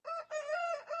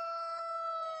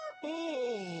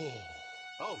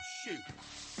Oh, shoot.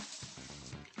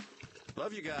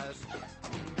 Love you guys.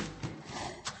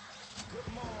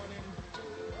 Good morning.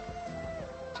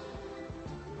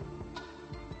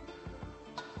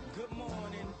 Good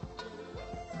morning.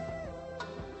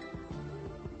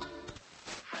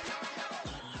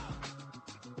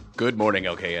 Good morning,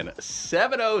 LKN.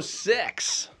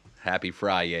 7:06. Happy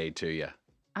FriYAY to you.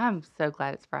 I'm so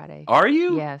glad it's Friday. Are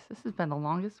you? Yes, this has been the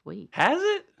longest week. Has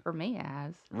it? For me, it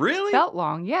has. Really? Felt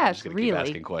long. Yes, just gonna really. keep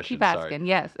asking questions, Keep sorry. asking,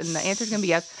 yes. And the answer's going to be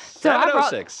yes. So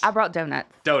 7:06. I brought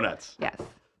donuts. Donuts. Yes.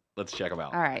 Let's check them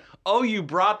out. All right. Oh, you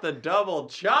brought the double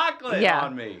chocolate Yeah.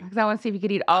 on me. Because I want to see if you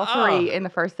could eat all three in the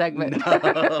first segment.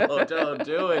 No, don't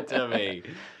do it to me.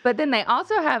 But then they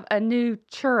also have a new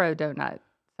churro donut.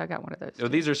 So I got one of those. Oh, too.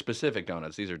 these are specific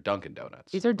donuts. These are Dunkin'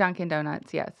 Donuts. These are Dunkin'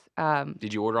 Donuts, yes.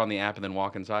 Did you order on the app and then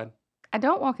walk inside? I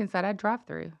don't walk inside. I drive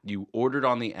through. You ordered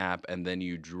on the app and then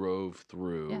you drove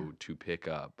through to pick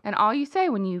up. And all you say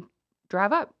when you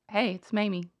drive up, hey, it's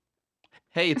Mamie.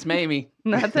 Hey, it's Mamie.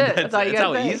 That's it. That's all you That's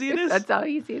gotta how say. easy it is? That's how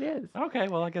easy it is. Okay,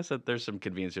 well, I guess that there's some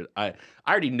convenience to it. I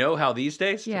already know how these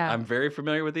taste. Yeah. I'm very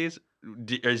familiar with these.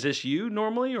 Is this you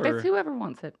normally, or It's whoever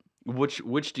wants it.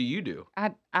 which do you do?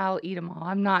 I'll eat them all.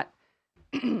 I'm not.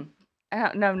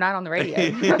 No, not on the radio.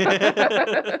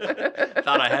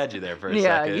 Thought I had you there for a second.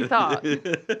 Yeah, you thought.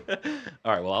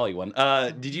 All right, well, I'll eat one.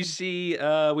 Did you see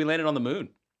we landed on the moon?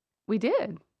 We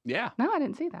did. Yeah. No, I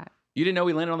didn't see that. You didn't know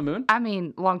we landed on the moon? I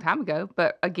mean, a long time ago,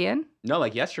 but again, No,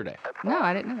 like yesterday. no,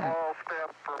 I didn't know that. Small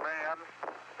step for man,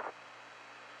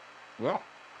 Well,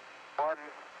 one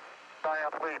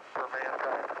giant leap for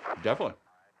mankind. definitely.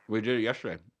 We did it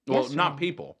yesterday. Well, not Yesterday.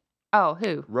 people, Oh,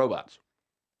 who? robots.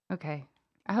 Okay.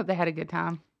 I hope they had a good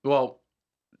time. Well,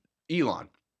 Elon,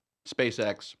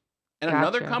 SpaceX, and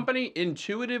another Gotcha. company,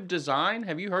 Intuitive Design.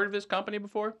 Have you heard of this company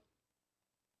before?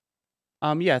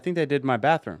 Yeah, I think they did my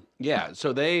bathroom. Yeah,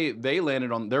 so they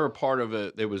landed on. They're a part of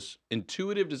it. There was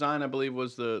Intuitive Design, I believe,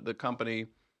 was the company,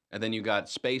 and then you got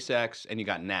SpaceX and you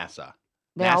got NASA.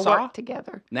 They all NASA? worked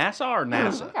together. NASA or I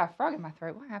NASA? got a frog in my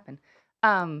throat. What happened?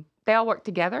 They all worked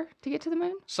together to get to the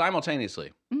moon.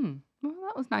 Simultaneously. Well,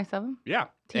 that was nice of them. Yeah.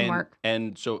 Teamwork.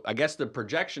 And so I guess the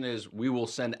projection is we will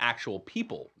send actual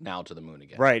people now to the moon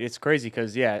again. Right, it's crazy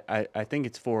because, I think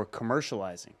it's for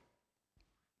commercializing.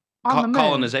 On the moon.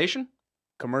 Colonization?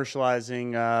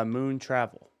 Commercializing moon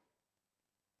travel.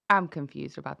 I'm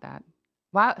confused about that.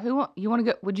 Why? You want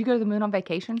to go? Would you go to the moon on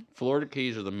vacation? Florida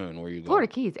Keys or the moon? Where are you going? Florida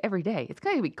Keys every day. It's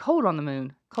going to be cold on the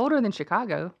moon. Colder than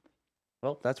Chicago.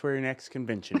 Well, that's where your next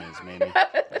convention is, maybe.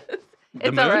 It's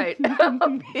moon? all right.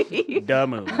 The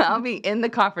moon. I'll be in the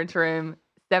conference room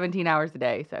 17 hours a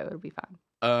day, so it'll be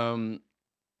fine.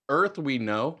 Earth, we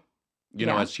know, you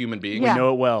know, Yeah. as human beings. We Yeah.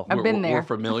 know it well. I've been there. We're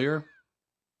familiar.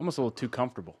 Almost a little too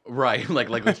comfortable. Right. Like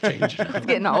let's change it. It's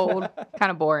getting old, kind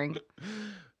of boring.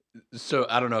 So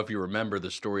I don't know if you remember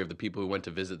the story of the people who went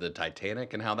to visit the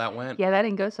Titanic and how that went. Yeah, that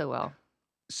didn't go so well.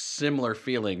 Similar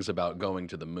feelings about going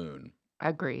to the moon.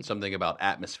 Agreed. Something about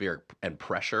atmospheric and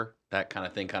pressure, that kind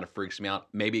of thing kind of freaks me out.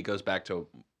 Maybe it goes back to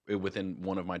within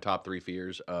one of my top 3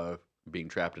 fears of being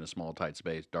trapped in a small, tight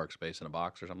space, dark space in a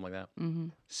box or something like that. hmm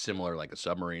Similar, like a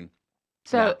submarine.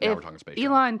 So Now if we're talking space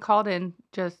travel. Elon called in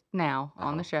just now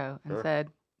on the Uh-huh. show and Sure. said,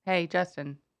 "Hey,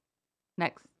 Justin,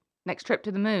 next trip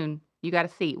to the moon, you got a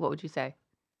seat." What would you say?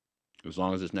 As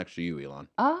long as it's next to you, Elon.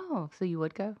 Oh, so you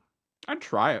would go? I'd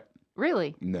try it.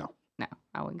 Really? No. No,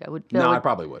 I wouldn't go. I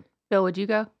probably would. Bill, would you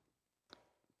go?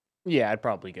 Yeah, I'd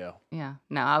probably go. Yeah.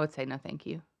 No, I would say no, thank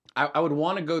you. I would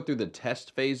want to go through the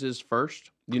test phases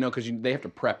first, you know, because they have to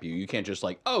prep you. You can't just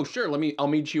like, oh, sure, I'll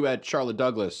meet you at Charlotte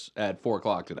Douglas at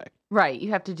 4:00 today. Right.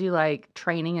 You have to do like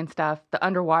training and stuff, the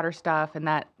underwater stuff, and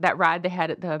that ride they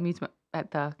had at the amusement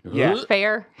at the Yeah.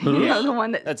 fair. You know, the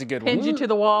one that That's a good pins you one. to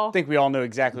the wall. I think we all know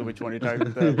exactly which one you're talking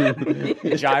about. The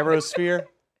gyrosphere.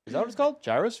 Is that what it's called?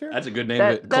 Gyrosphere? That's a good name.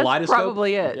 That's Kaleidoscope?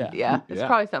 probably it. Yeah. Yeah. It's Yeah.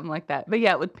 probably something like that. But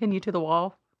yeah, it would pin you to the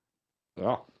wall.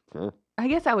 Oh, sure. I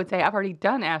guess I would say I've already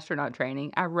done astronaut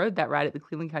training. I rode that ride at the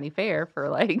Cleveland County Fair for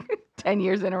like 10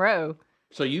 years in a row.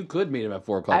 So you could meet him at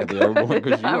 4:00 I at the airport could.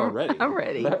 because you are ready. I'm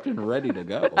ready. Prepped and ready to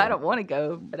go. I don't want to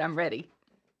go, but I'm ready.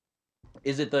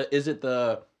 Is it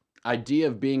the idea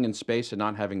of being in space and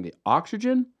not having the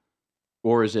oxygen,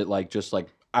 or is it just like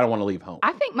I don't want to leave home?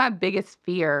 I think my biggest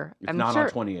fear, It's I'm not sure on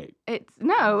 28.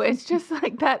 it's just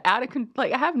like that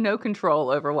like I have no control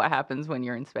over what happens when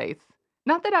you're in space.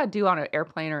 Not that I do on an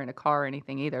airplane or in a car or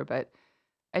anything either, but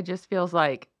it just feels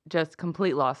like just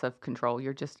complete loss of control.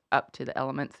 You're just up to the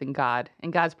elements and God.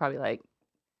 And God's probably like,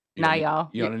 You nah, don't need- y'all.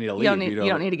 you don't need to You don't leave. need, You you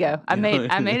don't need to go. I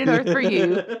made an earth for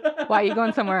you. Why are you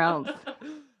going somewhere else?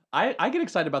 I get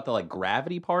excited about the like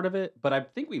gravity part of it, but I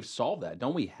think we've solved that.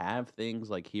 Don't we have things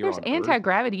like here There's on Earth?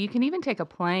 anti-gravity. You can even take a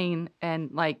plane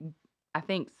and like I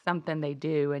think something they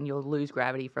do and you'll lose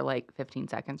gravity for like 15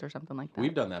 seconds or something like that.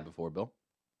 We've done that before, Bill.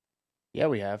 Yeah,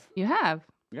 we have. You have.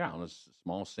 Yeah, on a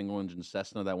small single-engine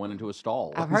Cessna that went into a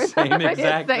stall. I've heard same that.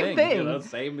 exact Same thing. You thing. know,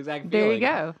 same exact There feeling. you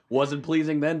go. Wasn't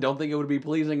pleasing then. Don't think it would be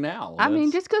pleasing now. I mean,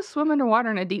 That's- just go swim underwater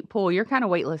in a deep pool. You're kind of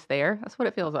weightless there. That's what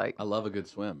it feels like. I love a good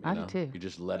swim. You I do know? too. You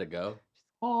just let it go.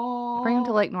 Bring him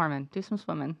to Lake Norman. Do some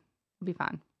swimming. It'll be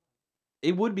fine.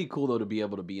 It would be cool though to be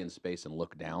able to be in space and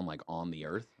look down like on the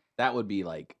Earth. That would be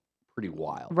like pretty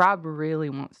wild. Rob really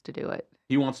wants to do it.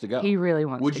 He wants to go. He really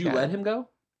wants Would to you go. let him go?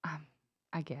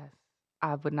 I guess.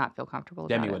 I would not feel comfortable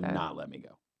Demi about would it, though. not let me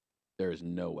go. There is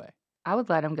no way. I would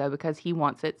let him go because he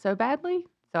wants it so badly.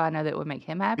 So I know that it would make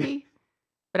him happy.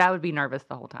 But I would be nervous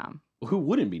the whole time. Who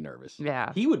wouldn't be nervous?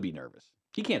 Yeah. He would be nervous.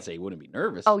 He can't say he wouldn't be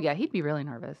nervous. Oh, yeah. He'd be really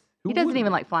nervous. Who He doesn't wouldn't even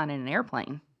be? like flying in an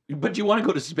airplane. But you want to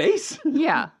go to space?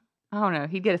 Yeah. I don't know.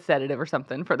 He'd get a sedative or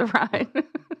something for the ride.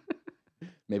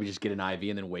 Maybe just get an IV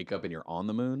and then wake up and you're on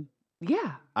the moon.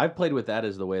 Yeah. I've played with that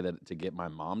as the way that to get my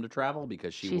mom to travel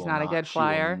because She's will not a good she will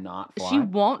flyer. not fly. She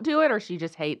won't do it or she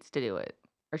just hates to do it.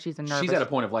 Or she's a nervous. She's at a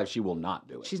point of life she will not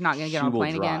do it. She's not gonna get She on a will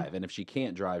plane again? drive, and if she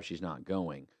can't drive, she's not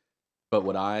going. But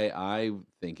what I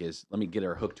think is, let me get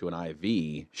her hooked to an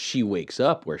IV. She wakes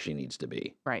up where she needs to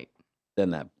be. Right.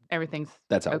 Then Everything's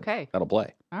that's how okay. that'll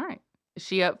play. All right. Is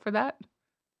she up for that?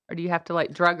 Or do you have to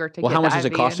like drug her to Well, get how much the does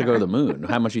it IV cost to in go to her? the moon?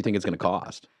 How much do you think it's going to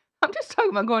cost? I'm just talking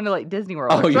about going to like Disney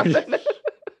World Oh, or you're something.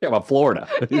 yeah, about Florida.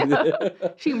 Yeah.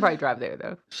 She can probably drive there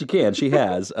though. She can. She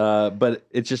has. But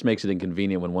it just makes it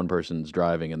inconvenient when one person's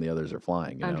driving and the others are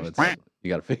flying. You know, it's, you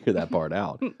got to figure that part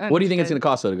out. What do you think it's going to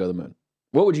cost though to go to the moon?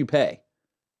 What would you pay?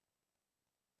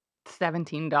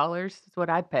 $17 is what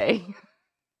I'd pay.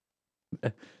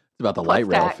 It's about the Plus light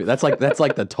rail tax. fee. That's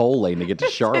like the toll lane to get to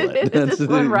Charlotte. It is. Just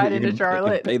one ride into you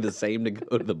Charlotte. Pay the same to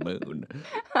go to the moon.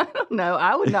 I don't know.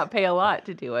 I would not pay a lot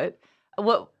to do it.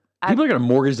 What People are going to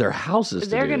mortgage their houses.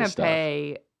 they're to do going this to stuff.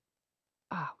 pay.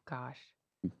 Oh gosh,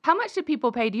 how much did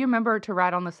people pay? Do you remember to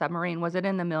ride on the submarine? Was it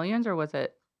in the millions or was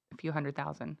it a few $100,000? Do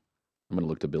I'm going to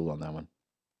look to Bill on that one.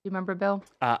 you remember, Bill?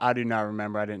 I do not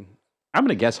remember. I didn't. I'm going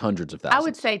to guess hundreds of thousands. I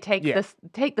would say take Yeah.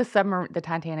 the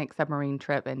Titanic submarine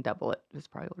trip and double it. Is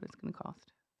probably what it's going to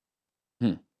cost.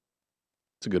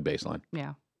 It's a good baseline.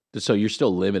 Yeah. So you're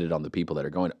still limited on the people that are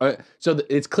going.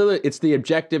 It's clear. It's the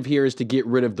objective here is to get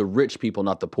rid of the rich people,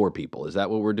 not the poor people. Is that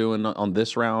what we're doing on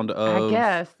this round of I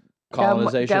guess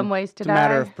colonization? Dumb ways to It's a die.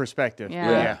 matter of perspective. Yeah.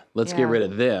 Yeah. Let's Yeah. get rid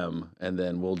of them, and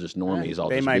then we'll just normies all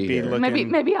They just might be be here.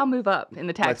 looking- Maybe I'll move up in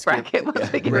the tax Let's get- bracket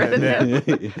once we get rid rid of of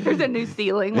them. There's a new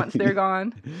ceiling once they're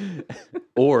gone.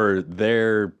 Or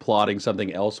they're plotting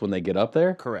something else when they get up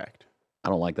there. Correct. I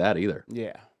don't like that either.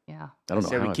 Yeah. Yeah. I don't know.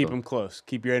 Say how we I keep feel. them close.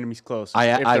 Keep your enemies close. I-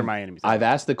 if I've- they're my enemies. I've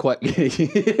asked the question.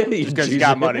 Because you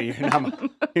got money. You're not,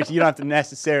 you don't have to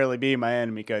necessarily be my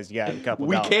enemy because you got a couple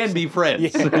We dollars. can be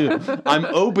friends. Yeah. I'm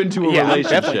open to a Yeah, I'm relationship.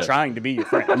 definitely trying to be your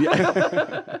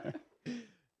friend.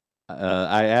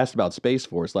 I asked about Space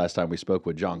Force last time we spoke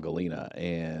with John Galena,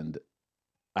 and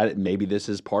maybe this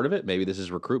is part of it. Maybe this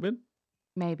is recruitment.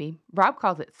 Maybe. Rob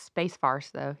calls it space farce,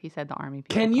 though. He said the Army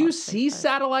people. Can call you it space see farce.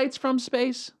 satellites from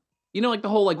space? You know, like the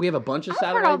whole, like we have a bunch of I've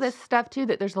satellites. heard all this stuff, too,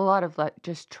 that there's a lot of like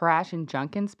just trash and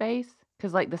junk in space.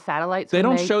 Because, like, the satellites. They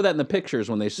when don't show that in the pictures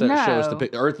when they show us the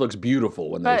No. Earth looks beautiful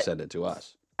when they But- send it to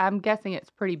us. I'm guessing it's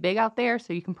pretty big out there,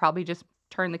 so you can probably just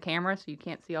turn the camera so you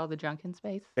can't see all the junk in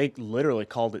space. They literally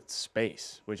called it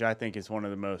space, which I think is one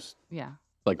of the most. Yeah.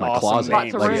 Like my Awesome closet.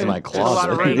 names. Lots of Like it's room. my There's a lot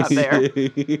of closet. room up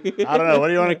there. I don't know. What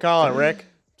do you want to call it, Rick?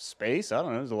 Space? I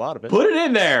don't know. There's a lot of it. Put it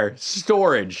in there.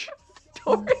 Storage.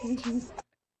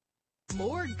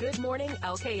 More Good Morning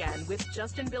LKN with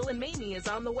Justin, Bill, and Mamie is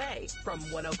on the way from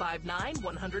 105.9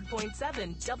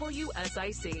 100.7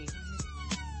 WSIC.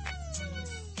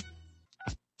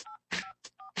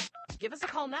 Give us a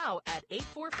call now at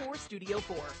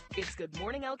 844-STUDIO-4. It's Good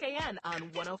Morning LKN on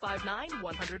 105.9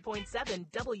 100.7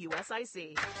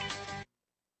 WSIC.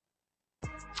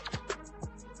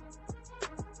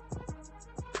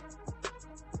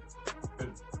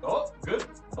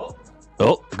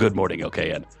 Oh, good morning,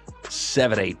 LKN.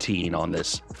 7:18 on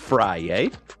this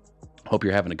FriYAY. Hope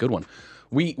you're having a good one.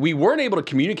 We weren't able to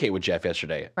communicate with Jeff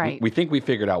yesterday. Right. We think we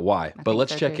figured out why, but think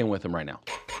let's so, check too. in with him right now.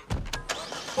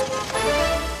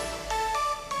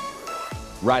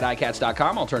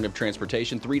 RideICats.com, alternative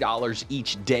transportation, $3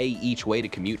 each day, each way to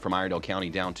commute from Iredell County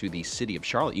down to the city of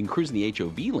Charlotte. You can cruise in the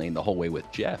HOV lane the whole way with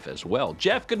Jeff as well.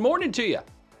 Jeff, good morning to you.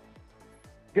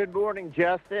 Good morning,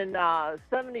 Justin.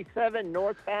 77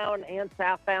 northbound and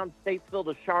southbound Statesville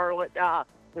to Charlotte.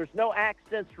 There's no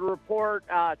accidents to report.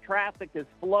 Traffic is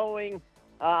flowing.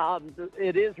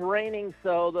 It is raining,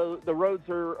 so the roads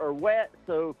are wet.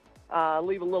 So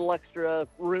leave a little extra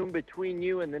room between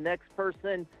you and the next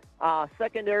person.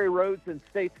 Secondary roads in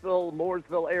Statesville,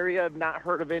 Mooresville area, have not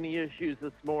heard of any issues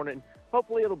this morning.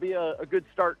 Hopefully it'll be a good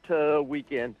start to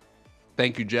weekend.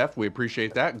 Thank you, Jeff. We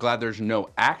appreciate that. Glad there's no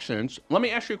accidents. Let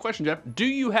me ask you a question, Jeff. Do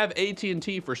you have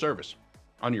AT&T for service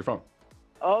on your phone?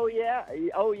 Oh, yeah.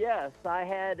 Oh, yes. I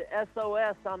had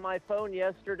SOS on my phone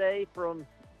yesterday from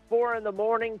 4 in the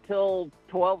morning till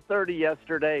 12:30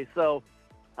 yesterday. So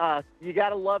you got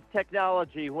to love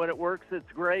technology. When it works,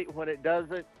 it's great. When it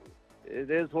doesn't,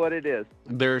 it is what it is.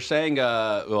 They're saying,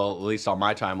 well, at least on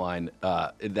my timeline,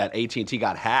 that AT&T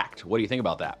got hacked. What do you think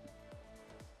about that?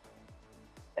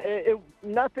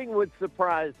 Nothing would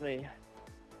surprise me.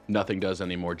 Nothing does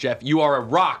anymore. Jeff, you are a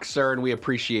rock, sir, and we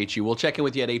appreciate you. We'll check in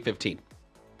with you at 8:15.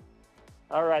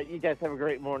 All right. You guys have a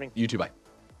great morning. You too, bye.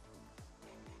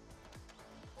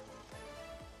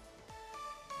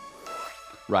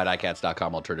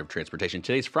 RideICats.com, alternative transportation.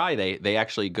 Today's Friday. They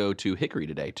actually go to Hickory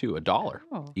today, too. $1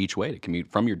 each way to commute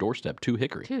from your doorstep to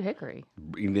Hickory. To Hickory.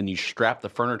 And then you strap the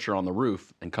furniture on the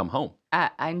roof and come home.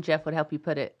 And Jeff would help you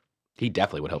put it. He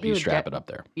definitely would help you strap it up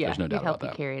there. Yeah, There's no doubt he'd help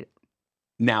about that. you carry it.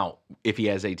 Now, if he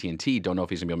has AT&T, don't know if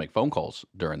he's going to be able to make phone calls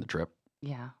during the trip.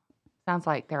 Yeah. Sounds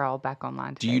like they're all back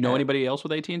online today. Do you know though. anybody else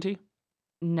with AT&T?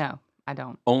 No, I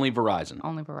don't. Only Verizon.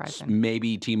 Only Verizon.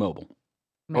 Maybe T-Mobile.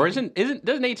 Maybe. Or doesn't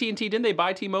AT&T, didn't they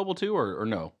buy T-Mobile too, or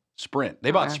no? Sprint.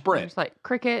 They bought Sprint. There's like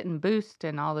Cricket and Boost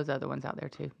and all those other ones out there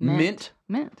too. Mint?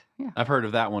 Mint, yeah. Is I've heard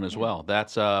of that one as well.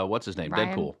 That's, what's his name? Ryan?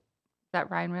 Deadpool. that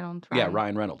Ryan Reynolds? Yeah,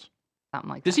 Ryan Reynolds. Something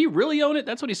like Does that. he really own it?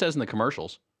 That's what he says in the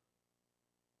commercials.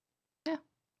 Yeah.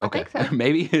 Okay. I think so.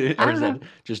 Maybe. I Or don't is that know.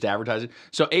 just advertising?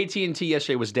 So AT&T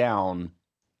yesterday was down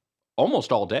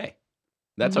almost all day.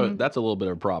 That's Mhm. that's a little bit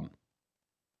of a problem.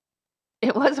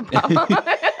 It was a problem.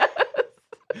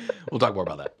 We'll talk more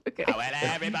about that. Okay. Well,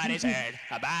 everybody's heard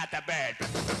about the bird. The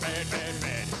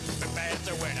bird's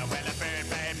a winner. Well, a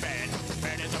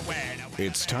bird is a winner.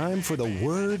 It's time for the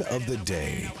word of the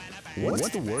day. What's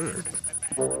the word?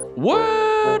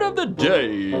 Word of the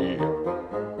day.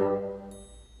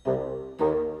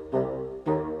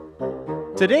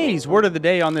 Today's word of the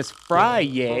day on this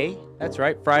FriYAY. That's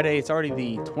right, Friday. It's already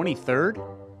the 23rd.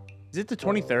 Is it the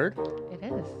 23rd? It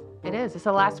is. It is. It's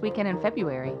the last weekend in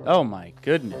February. Oh my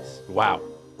goodness. Wow.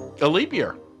 A leap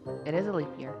year. It is a leap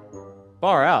year.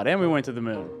 Far out. And we went to the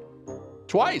moon.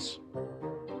 Twice.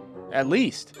 At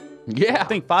least. Yeah. I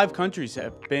think 5 countries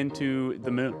have been to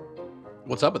the moon.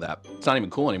 What's up with that? It's not even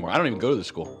cool anymore. I don't even go to the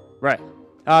school. Right.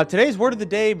 Today's word of the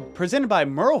day presented by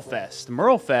Merlefest.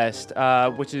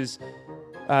 Merlefest, which is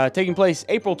taking place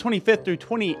April 25th through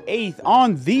 28th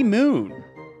on the moon.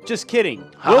 Just kidding.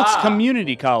 Wilkes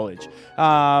Community College.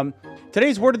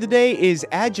 Today's word of the day is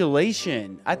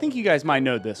adulation. I think you guys might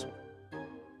know this one.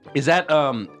 Is that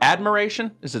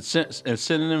admiration? Is it a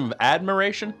synonym of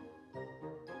admiration?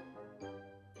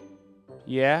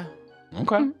 Yeah?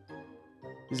 Okay.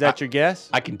 Is that your guess?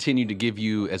 I continue to give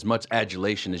you as much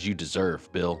adulation as you deserve,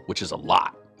 Bill, which is a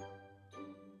lot.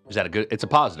 Is that a good? It's a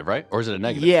positive, right? Or is it a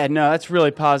negative? Yeah, no, that's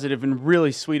really positive and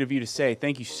really sweet of you to say.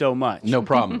 Thank you so much. No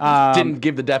problem. Didn't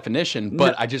give the definition,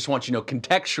 but I just want you to know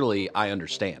contextually, I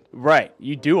understand. Right,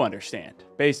 you do understand,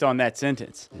 based on that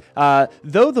sentence.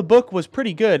 Though the book was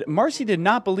pretty good, Marcy did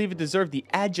not believe it deserved the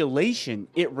adulation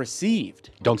it received.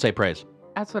 Don't say praise.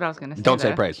 That's what I was going to say. Don't say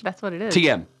though. praise. That's what it is.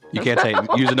 TM. You can't say,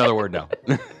 use another word now.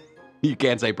 You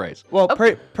can't say praise. Well,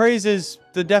 praise is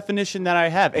the definition that I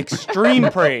have.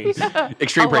 Extreme praise.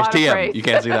 Extreme A praise. lot of TM. praise. You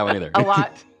can't say that one either. A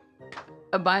lot.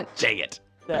 A bunch. Dang it.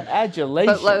 The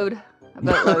adulation. Boatload. A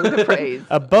boatload of praise.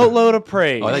 A boatload of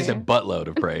praise. Oh, I think said buttload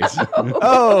of praise.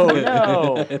 Oh,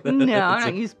 no. No, I'm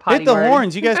not used potty Hit the words.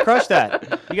 horns. You guys crushed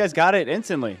that. You guys got it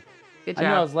instantly. Good I knew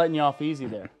I job. was letting you off easy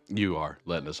there. You are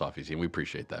letting us off easy, and we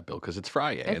appreciate that, Bill, because it's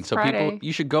Friday. and It's so people, Friday.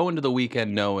 you should go into the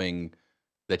weekend knowing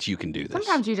that you can do this.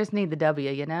 Sometimes you just need the W,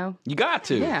 you know? You got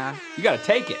to. Yeah. You got to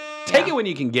take it. Take Yeah. it when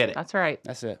you can get it. That's right.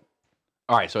 That's it.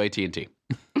 All right, so AT&T.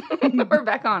 We're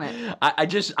back on it.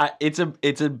 It's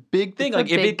a big thing. It's a Like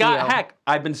if big it got deal. hacked,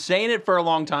 I've been saying it for a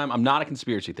long time. I'm not a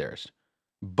conspiracy theorist,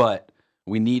 but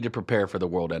we need to prepare for the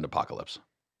world end apocalypse.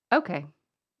 Okay.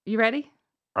 You ready?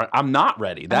 All right, I'm not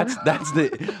ready. That's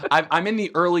I'm in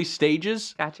the early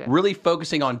stages. Gotcha. Really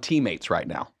focusing on teammates right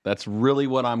now. That's really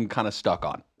what I'm kind of stuck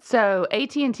on. So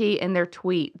AT&T in their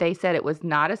tweet, they said it was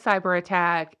not a cyber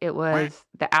attack. It was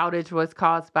the outage was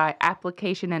caused by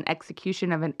application and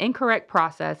execution of an incorrect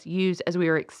process used as we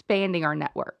were expanding our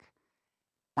network.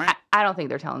 I don't think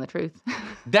they're telling the truth.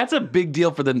 That's a big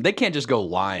deal for them. They can't just go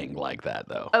lying like that,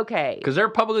 though. Okay. Because they're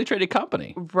a publicly traded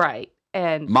company. Right.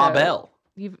 And Ma so Bell.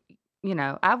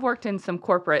 I've worked in some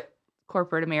corporate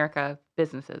America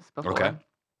businesses before. Okay.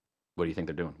 What do you think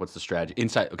they're doing? What's the strategy?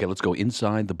 Inside. Okay, let's go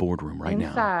inside the boardroom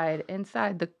now.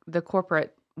 Inside the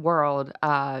corporate world,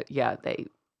 they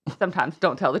sometimes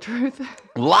don't tell the truth.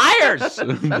 Liars!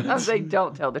 Sometimes they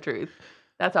don't tell the truth.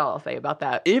 That's all I'll say about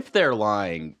that. If they're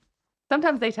lying.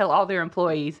 Sometimes they tell all their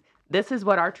employees, this is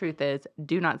what our truth is.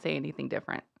 Do not say anything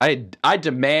different. I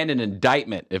demand an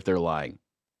indictment if they're lying.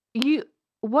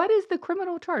 What is the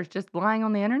criminal charge? Just lying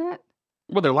on the internet?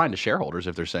 Well, they're lying to shareholders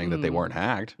if they're saying that they weren't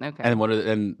hacked. Okay.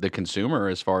 And the consumer,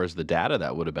 as far as the data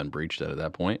that would have been breached at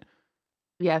that point.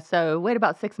 Yeah, so wait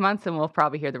about 6 months and we'll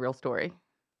probably hear the real story.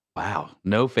 Wow.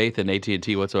 No faith in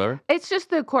AT&T whatsoever? It's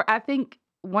just I think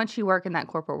once you work in that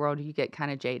corporate world, you get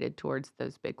kind of jaded towards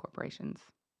those big corporations.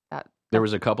 There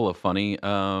was a couple of funny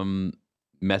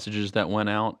messages that went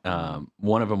out.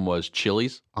 One of them was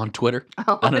Chili's on Twitter.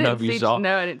 Oh, I don't know if you saw.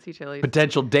 No, I didn't see Chili's.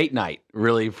 Potential date night,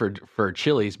 really, for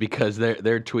Chili's, because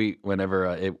their tweet,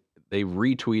 whenever they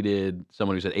retweeted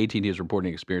someone who said AT&T is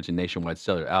reporting experiencing nationwide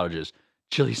cellular outages,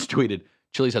 Chili's tweeted,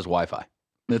 Chili's has Wi-Fi.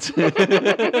 That's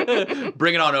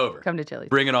bring it on over. Come to Chili's.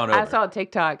 Bring it on over. I saw a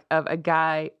TikTok of a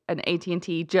guy, an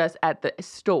AT&T, just at the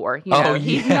store.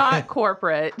 He's not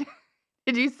corporate.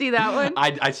 Did you see that one?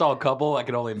 I saw a couple. I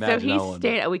can only imagine that one.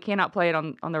 So we cannot play it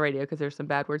on the radio because there's some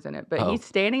bad words in it. But he's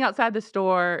standing outside the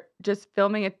store, just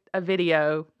filming a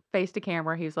video, face to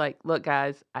camera. He's like, look,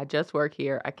 guys, I just work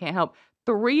here. I can't help.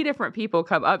 3 different people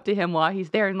come up to him while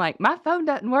he's there and like, my phone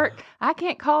doesn't work. I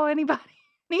can't call anybody.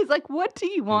 And he's like, what do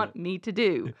you want me to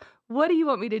do? What do you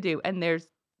want me to do? And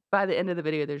by the end of the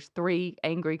video, there's 3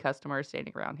 angry customers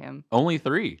standing around him. Only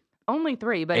 3? Only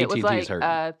 3, but it was like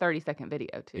a 30-second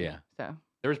video, too. Yeah. So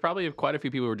there was probably quite a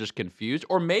few people who were just confused.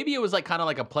 Or maybe it was like kind of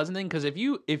like a pleasant thing, because if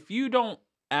you don't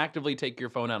actively take your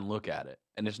phone out and look at it,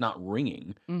 and it's not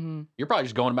ringing, you're probably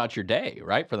just going about your day,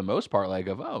 right? For the most part, like,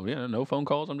 no phone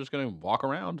calls. I'm just going to walk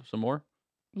around some more.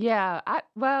 Yeah.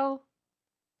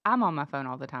 I'm on my phone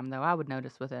all the time, though. I would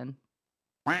notice within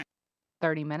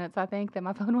 30 minutes, I think, that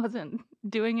my phone wasn't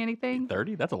doing anything.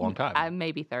 30? That's a long time.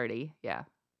 Maybe 30, yeah.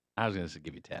 I was going to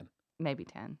give you 10. Maybe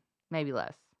 10. Maybe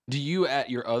less. Do you,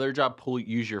 at your other job,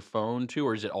 use your phone, too,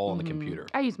 or is it all on the computer?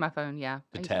 I use my phone, yeah.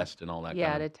 To test and all that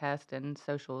Yeah, to test and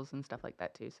socials and stuff like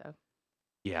that, too, so.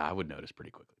 Yeah, I would notice pretty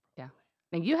quickly. Yeah.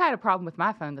 Now, you had a problem with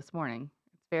my phone this morning.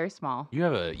 It's very small. You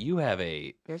have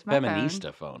a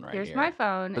feminista phone right here. Here's my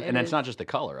phone. And it's not just the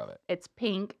color of it. It's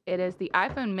pink. It is the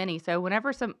iPhone mini. So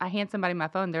whenever I hand somebody my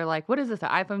phone, they're like, what is this, an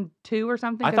iPhone 2 or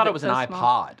something? I thought it was an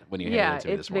iPod when you handed it to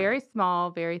me this morning. Yeah, it's very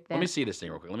small, very thin. Let me see this thing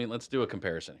real quick. Let's do a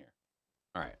comparison here.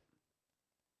 All right.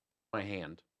 My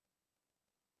hand.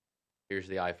 Here's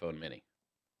the iPhone mini.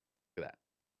 Look at that.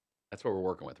 That's what we're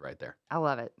working with right there. I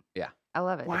love it. Yeah. I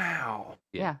love it. Wow.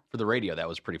 Yeah. For the radio, that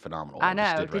was pretty phenomenal. I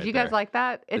know. Did you guys like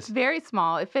that? It's very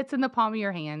small. It fits in the palm of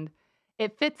your hand.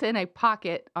 It fits in a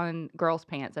pocket on girls'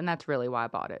 pants, and that's really why I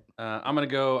bought it. I'm gonna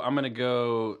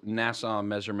go NASA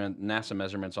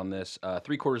measurements on this.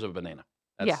 3/4 of a banana.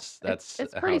 That's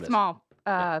it's pretty small.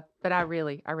 But I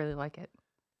really like it.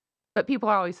 But people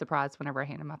are always surprised whenever I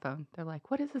hand them my phone. They're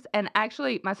like, "What is this?" And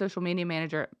actually, my social media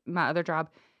manager, my other job,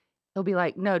 he'll be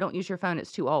like, "No, don't use your phone.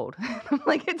 It's too old." I'm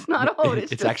like, "It's not old.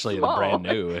 It's just actually small. brand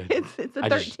new. It's a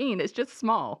 13. It's just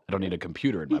small. I don't need a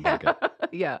computer in my pocket.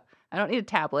 Yeah. I don't need a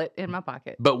tablet in my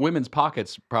pocket." But women's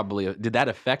pockets probably, did that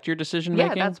affect your decision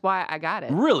making? Yeah, that's why I got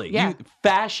it. Really? Yeah.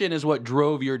 Fashion is what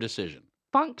drove your decision.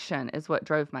 Function is what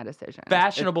drove my decision.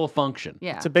 Fashionable function.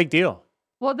 Yeah. It's a big deal.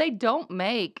 Well, they don't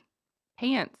make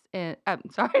pants I'm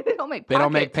sorry, they don't make pockets. They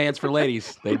don't make pants for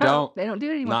ladies. They don't. They don't do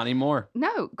it anymore. Not anymore.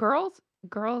 No, girls'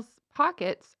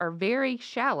 pockets are very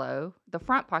shallow. The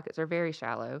front pockets are very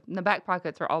shallow. And the back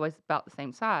pockets are always about the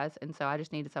same size. And so I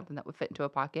just needed something that would fit into a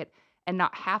pocket and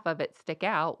not half of it stick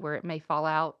out where it may fall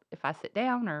out if I sit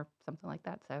down or something like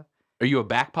that. So Are you a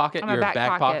back pocket? You're a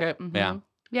back pocket? Mm-hmm. Yeah.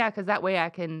 Yeah, because that way I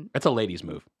can. That's a lady's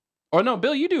move. Or no,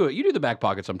 Bill, you do it. You do the back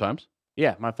pocket sometimes.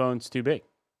 Yeah, my phone's too big.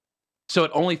 So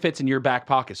it only fits in your back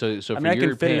pocket. So I mean, I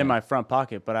can fit it in my front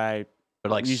pocket, but I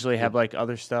usually have like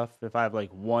other stuff. If I have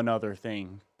like one other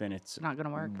thing, then it's not gonna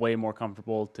work. Way more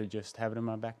comfortable to just have it in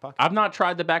my back pocket. I've not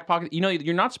tried the back pocket. You know,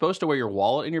 you're not supposed to wear your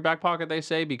wallet in your back pocket, they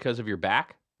say, because of your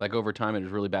back. Like over time, it is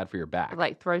really bad for your back. It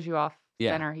like throws you off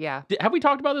center. Yeah. Have we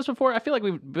talked about this before? I feel like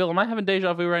Bill, am I having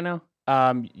deja vu right now?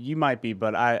 You might be,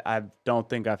 but I don't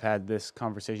think I've had this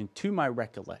conversation to my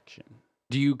recollection.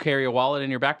 Do you carry a wallet in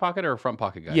your back pocket or a front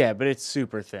pocket guy? Yeah, but it's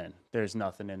super thin. There's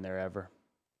nothing in there ever.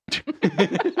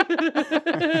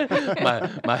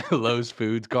 my Lowe's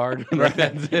Foods card. Like,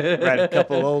 that's it. Read a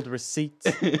couple old receipts.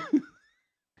 And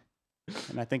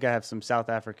I think I have some South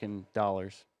African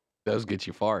dollars. Those get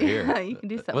you far here. Yeah, you can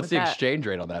do something What's with the that. exchange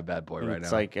rate on that bad boy right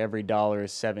It's now? like every dollar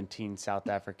is 17 South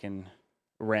African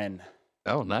rand.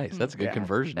 Oh, nice. That's a good Yeah.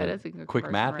 conversion. That is a good quick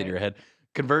conversion math in rate. your head.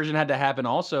 Conversion had to happen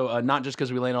also, not just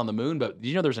because we landed on the moon, but did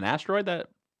you know there's an asteroid that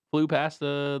flew past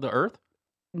the Earth?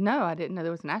 No, I didn't know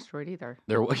there was an asteroid either.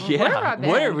 There was, Well, where have I been?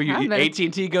 wherever you I've been-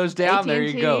 AT&T goes down, there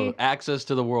you go. AT&T. Access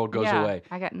to the world goes Yeah, away.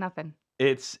 I got nothing.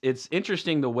 It's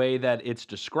interesting the way that it's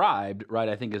described, right?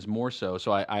 I think is more so.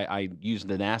 So I use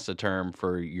the NASA term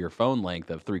for your phone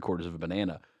length of 3/4 of a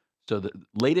banana. So the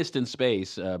latest in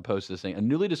space posts this thing: a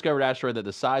newly discovered asteroid that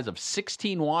the size of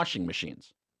 16 washing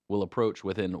machines will approach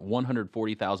within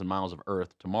 140,000 miles of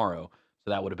Earth tomorrow. So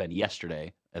that would have been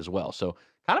yesterday as well. So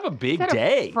kind of a big Is that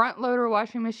day. a front loader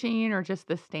washing machine or just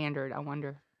the standard? I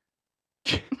wonder.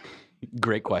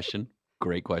 Great question.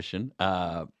 Great question.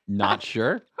 Not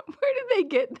sure. Where did they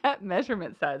get that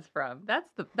measurement size from? That's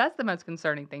the most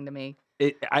concerning thing to me.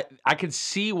 I could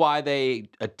see why they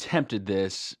attempted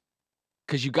this,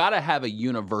 because you got to have a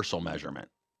universal measurement,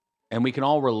 and we can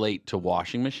all relate to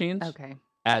washing machines Okay.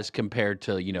 as compared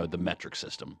to the metric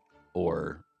system,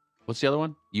 or what's the other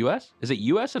one? U.S. Is it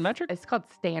U.S. and metric? It's called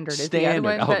standard. Is Standard. the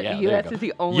other one, Oh, but yeah, the there you U.S. go. is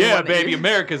the only Yeah, one. that baby, uses-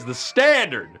 America's the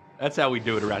standard. That's how we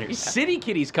do it around here. Yeah. City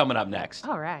Kitty's coming up next.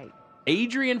 All right.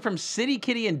 Adrian from City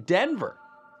Kitty in Denver.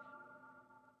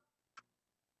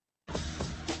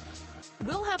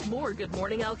 We'll have more Good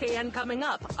Morning LKN coming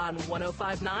up on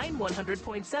 105.9,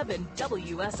 100.7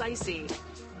 WSIC.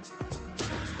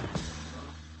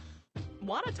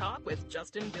 Want to talk with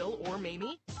Justin, Bill, or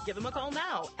Mamie? Give them a call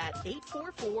now at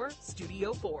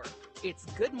 844-STUDIO-4. It's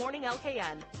Good Morning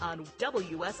LKN on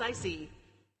WSIC.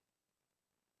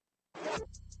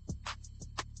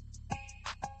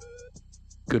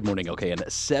 Good morning, okay, and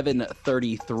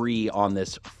 7:33 on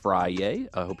this FriYAY.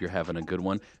 I hope you're having a good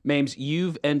one. Mames,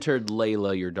 you've entered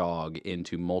Layla, your dog,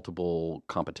 into multiple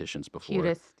competitions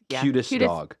before. Cutest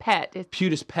dog. Pet. It's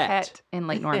Cutest pet. in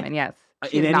Lake Norman, yes.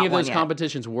 She In has any not of won those yet.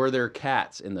 competitions, were there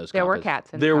cats in those There were competitions?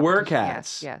 cats in the There were competition, yes,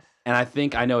 cats. yes. And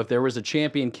I know if there was a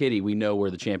champion kitty, we know where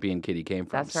the champion kitty came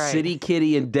from. That's right. City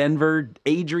Kitty in Denver.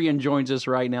 Adrian joins us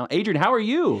right now. Adrian, how are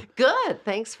you? Good.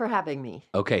 Thanks for having me.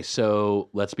 Okay, so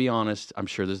let's be honest. I'm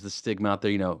sure there's the stigma out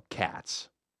there, cats.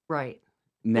 Right.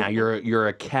 Now you're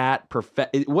a cat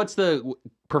what's the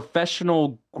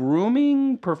professional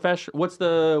grooming? What's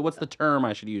the term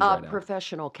I should use right now?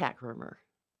 Professional cat groomer.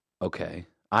 Okay.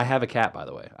 I have a cat, by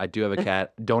the way. I do have a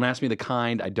cat. Don't ask me the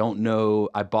kind. I don't know.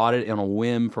 I bought it on a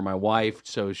whim for my wife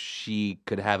so she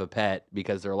could have a pet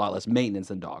because they're a lot less maintenance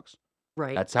than dogs.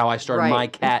 Right. That's how I started Right. my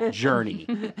cat journey.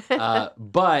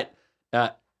 But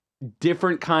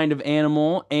different kind of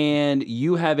animal, and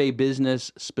you have a business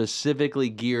specifically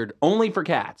geared only for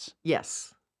cats.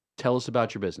 Yes. Tell us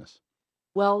about your business.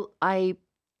 Well, I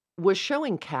was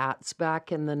showing cats back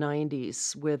in the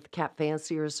 90s with Cat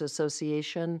Fanciers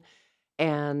Association.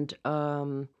 And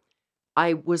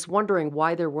I was wondering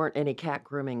why there weren't any cat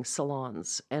grooming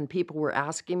salons. And people were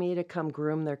asking me to come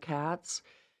groom their cats.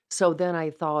 So then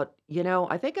I thought,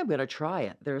 I think I'm going to try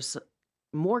it. There's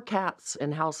more cats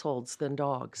in households than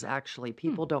dogs, actually.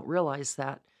 People don't realize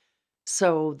that.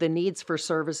 So the needs for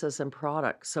services and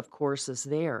products, of course, is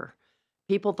there.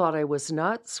 People thought I was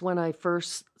nuts when I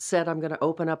first said I'm going to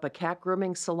open up a cat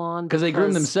grooming salon. Because they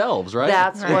groom themselves, right?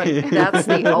 That's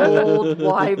the old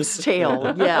wives'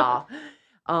 tale. Yeah.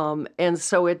 And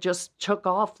so it just took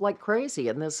off like crazy.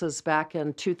 And this is back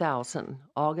in 2000,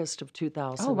 August of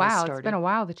 2000. Oh, I wow. It's started. been a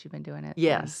while that you've been doing it. then.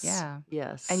 Yes. Yeah.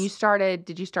 Yes. And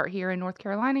did you start here in North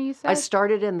Carolina, you said? I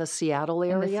started in the Seattle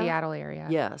in area. the Seattle area.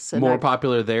 Yes. And More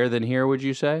popular there than here, would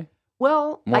you say?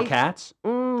 Well, More cats?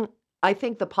 I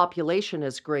think the population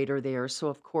is greater there, so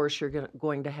of course you're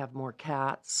going to have more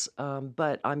cats.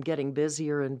 But I'm getting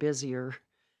busier and busier,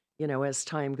 as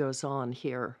time goes on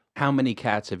here. How many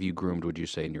cats have you groomed, would you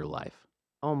say, in your life?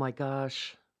 Oh my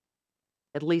gosh,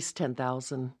 at least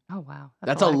 10,000. Oh, wow.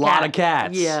 That's a lot of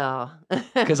cats. Yeah.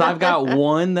 Because I've got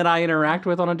one that I interact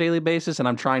with on a daily basis, and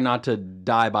I'm trying not to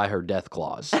die by her death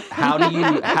claws. How do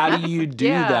you do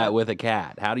Yeah. that with a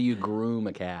cat? How do you groom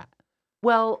a cat?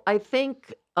 Well, I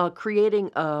think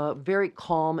creating a very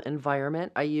calm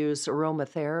environment. I use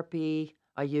aromatherapy.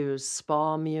 I use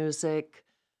spa music.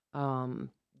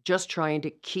 Just trying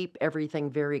to keep everything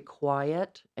very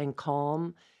quiet and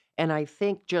calm. And I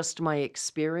think just my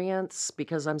experience,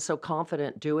 because I'm so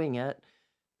confident doing it,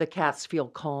 the cats feel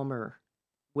calmer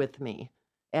with me.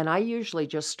 And I usually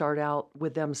just start out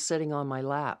with them sitting on my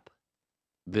lap.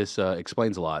 this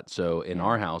explains a lot. So in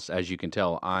our house, as you can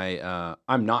tell,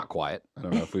 I'm not quiet. I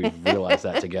don't know if we've realized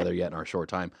that together yet in our short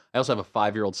time. I also have a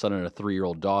 5-year-old son and a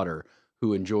 3-year-old daughter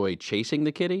who enjoy chasing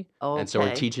the kitty, and so we're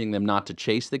Okay. teaching them not to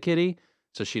chase the kitty.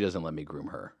 So she doesn't let me groom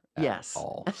her at Yes.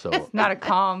 all. So It's not a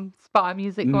calm spa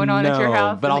music going on at your no,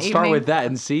 house. but in I'll the start with evenings? that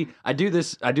and see. I do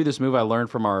this move I learned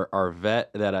from our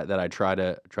vet that I try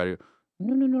to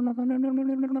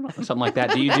something like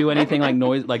that. Do you do anything like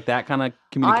noise like that kind of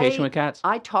communication with cats?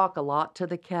 I talk a lot to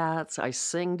the cats. I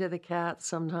sing to the cats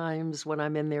sometimes when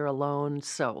I'm in there alone.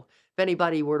 So if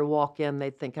anybody were to walk in,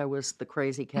 they'd think I was the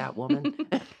crazy cat woman.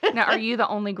 Now, are you the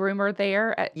only groomer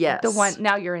there? Yes. The one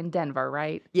now you're in Denver,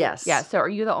 right? Yes. Yeah. So are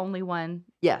you the only one?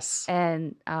 Yes.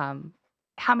 And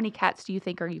how many cats do you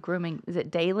think are you grooming? Is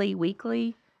it daily,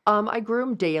 weekly? I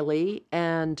groom daily,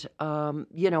 and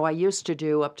I used to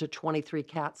do up to 23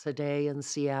 cats a day in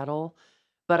Seattle.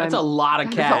 But That's I'm a lot of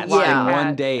That's a cats lot in of one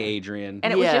cats. day, Adrian.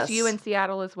 And it was just you Yes. in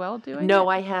Seattle as well doing No,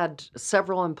 it? I had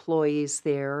several employees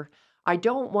there. I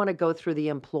don't want to go through the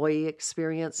employee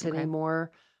experience Okay.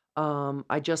 anymore.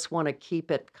 I just want to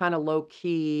keep it kind of low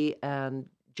key and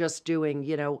just doing,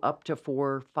 up to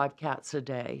 4 or 5 cats a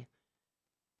day.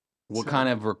 What So, kind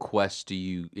of requests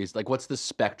what's the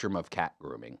spectrum of cat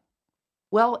grooming?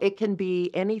 well, it can be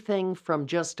anything from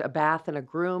just a bath and a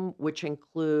groom, which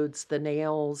includes the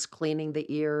nails, cleaning the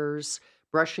ears,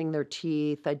 brushing their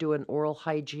teeth. I do an oral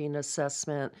hygiene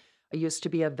assessment. I used to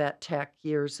be a vet tech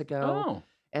years ago. Oh,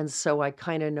 And so I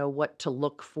kind of know what to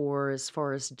look for as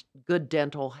far as good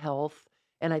dental health.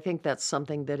 And I think that's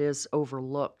something that is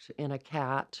overlooked in a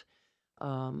cat.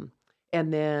 Um,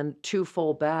 and then 2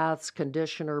 full baths,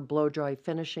 conditioner, blow dry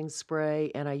finishing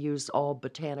spray, and I use all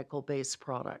botanical based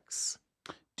products.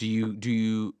 do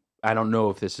you? I don't know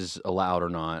if this is allowed or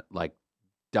not. Like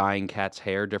dyeing cat's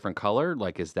hair different color.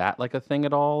 Like, is that like a thing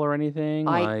at all or anything?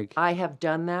 Like, I have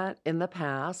done that in the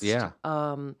past. yeah.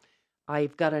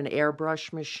 I've got an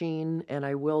airbrush machine, and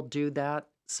I will do that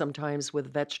sometimes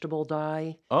with vegetable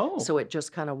dye. Oh, So it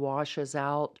just kind of washes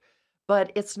out.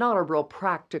 But it's not a real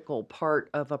practical part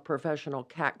of a professional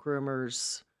cat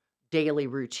groomer's daily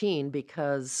routine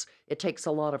because it takes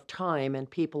a lot of time and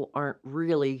people aren't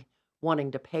really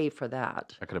wanting to pay for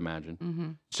that. I could imagine.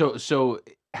 Mm-hmm. So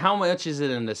how much is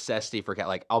it a necessity for a cat?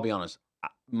 Like, I'll be honest,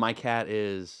 my cat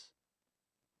is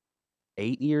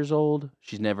 8 years old.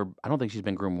 I don't think she's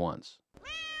been groomed once.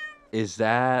 Is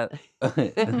that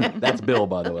that's Bill,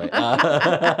 by the way?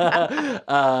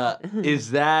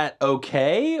 Is that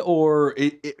okay, or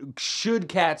should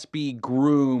cats be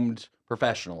groomed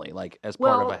professionally, like as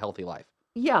part of a Well, healthy life?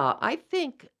 yeah, I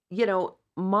think,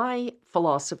 my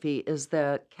philosophy is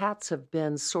that cats have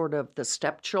been sort of the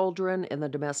stepchildren in the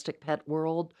domestic pet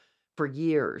world for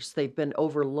years. They've been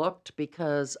overlooked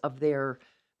because of their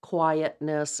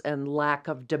quietness and lack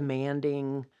of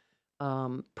demanding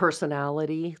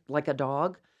personality like a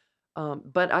dog.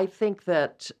 But I think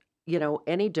that,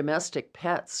 any domestic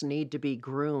pets need to be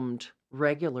groomed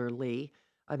regularly.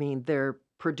 I mean, they're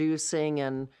producing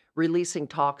and releasing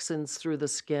toxins through the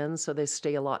skin, so they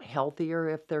stay a lot healthier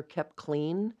if they're kept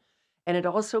clean. And it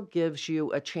also gives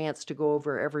you a chance to go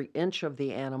over every inch of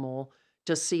the animal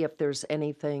to see if there's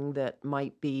anything that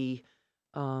might be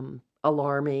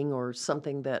alarming or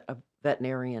something that a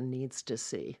veterinarian needs to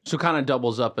see. So kind of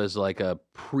doubles up as like a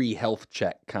pre-health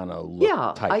check kind of Yeah,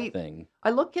 look type thing.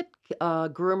 I look at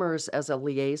groomers as a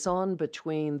liaison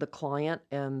between the client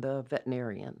and the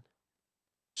veterinarian.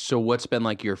 So what's been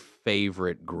like your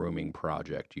favorite grooming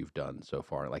project you've done so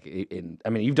far? Like, I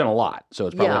mean, you've done a lot, so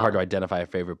it's probably Yeah. hard to identify a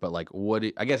favorite. But like,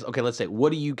 I guess, okay, let's say,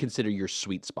 what do you consider your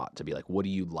sweet spot to be? Like, what do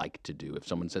you like to do if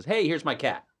someone says, "Hey, here's my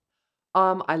cat"?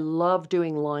 I love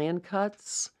doing lion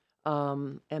cuts,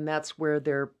 and that's where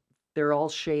they're all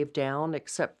shaved down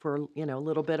except for a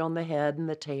little bit on the head and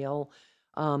the tail.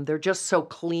 They're just so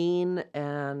clean,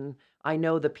 and I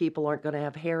know the people aren't going to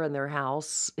have hair in their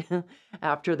house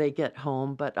after they get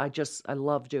home, but I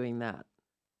love doing that.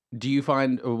 Do you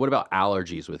find, what about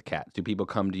allergies with cats? Do people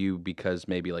come to you because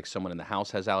maybe like someone in the house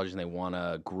has allergies and they want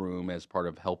to groom as part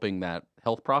of helping that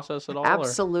health process at all? Or?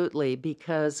 Absolutely,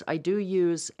 because I do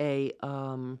use a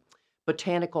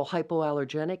botanical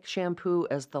hypoallergenic shampoo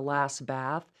as the last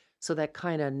bath, so that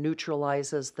kind of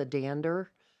neutralizes the dander.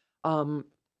 Um,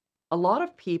 a lot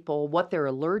of people, what they're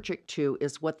allergic to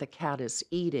is what the cat is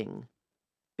eating,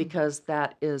 because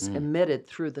that is Mm. emitted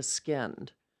through the skin.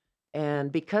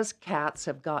 And because cats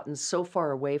have gotten so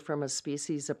far away from a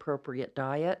species appropriate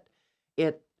diet,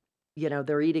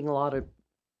 they're eating a lot of,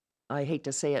 I hate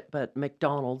to say it, but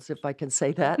McDonald's, if I can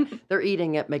say that, they're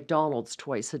eating at McDonald's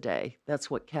twice a day. That's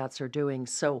what cats are doing.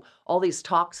 So all these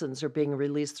toxins are being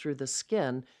released through the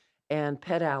skin, and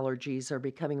pet allergies are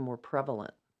becoming more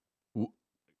prevalent.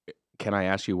 Can I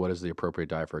ask you what is the appropriate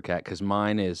diet for a cat? Because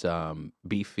mine is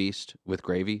beef feast with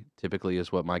gravy. Typically,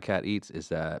 is what my cat eats. Is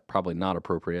that probably not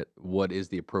appropriate? What is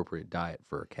the appropriate diet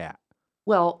for a cat?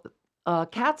 Well,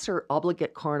 cats are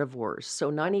obligate carnivores,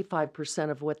 so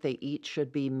 95% of what they eat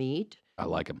should be meat. I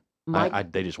like them. My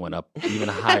They just went up even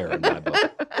higher in my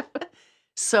book.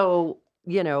 So,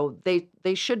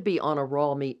 they should be on a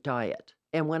raw meat diet.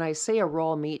 And when I say a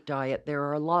raw meat diet, there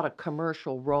are a lot of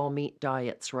commercial raw meat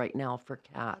diets right now for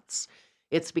cats.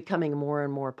 It's becoming more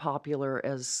and more popular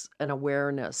as an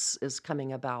awareness is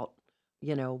coming about,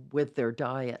 with their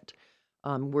diet.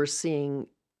 We're seeing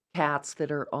cats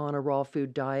that are on a raw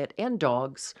food diet and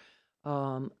dogs,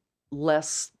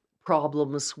 less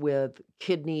problems with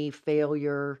kidney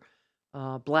failure,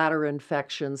 bladder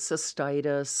infection,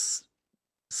 cystitis,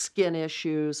 skin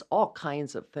issues, all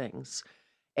kinds of things.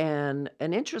 And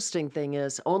an interesting thing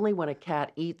is only when a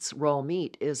cat eats raw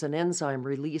meat is an enzyme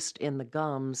released in the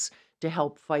gums to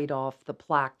help fight off the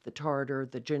plaque, the tartar,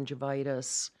 the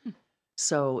gingivitis.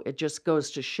 So it just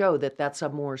goes to show that that's a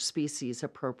more species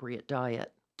appropriate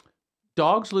diet.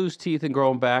 Dogs lose teeth and grow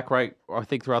them back, right? I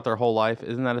think throughout their whole life.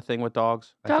 Isn't that a thing with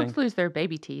dogs? I Dogs think? lose their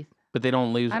baby teeth. But they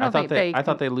don't lose. I don't think I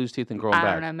thought they lose teeth and grow them I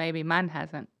back. don't know. Maybe mine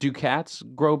hasn't. Do cats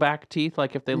grow back teeth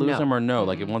like if they lose No. them or no?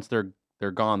 Like Mm-mm. once they're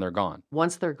gone, they're gone.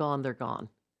 Once they're gone, they're gone.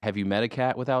 Have you met a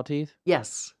cat without teeth?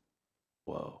 Yes.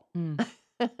 Whoa, Mm.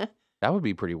 that would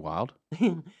be pretty wild.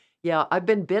 Yeah, I've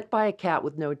been bit by a cat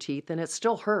with no teeth, and it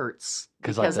still hurts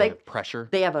Because like they the pressure.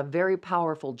 they have a very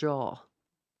powerful jaw.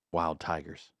 Wild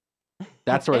tigers.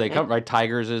 That's where they come, right?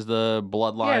 Tigers is the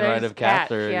bloodline, right, there's of cats.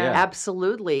 cats, yeah.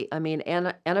 Absolutely. I mean,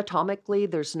 anatomically,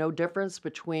 there's no difference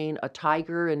between a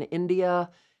tiger in India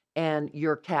and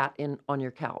your cat on your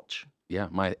couch. Yeah,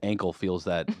 my ankle feels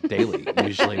that daily,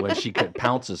 usually when she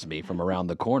pounces me from around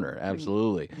the corner.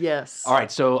 Absolutely. Yes. All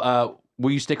right, so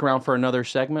will you stick around for another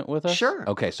segment with us? Sure.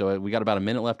 Okay, so we got about a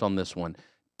minute left on this one.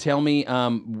 Tell me,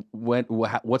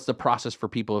 what's the process for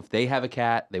people if they have a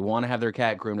cat, they want to have their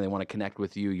cat groomed, and they want to connect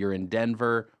with you? You're in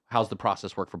Denver. How's the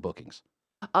process work for bookings?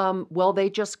 Well, they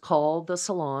just call the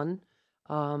salon.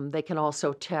 They can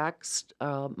also text.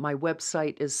 My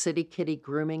website is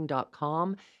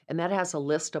citykittygrooming.com, and that has a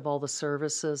list of all the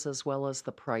services as well as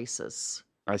the prices.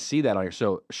 I see that on here.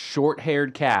 So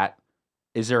short-haired cat,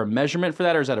 is there a measurement for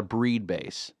that, or is that a breed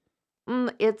base?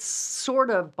 It's sort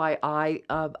of by eye.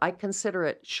 I consider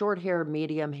it short hair,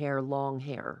 medium hair, long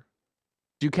hair.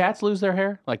 Do cats lose their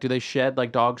hair? Like, do they shed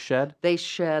like dogs shed? They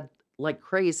shed like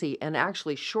crazy, and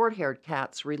actually, short-haired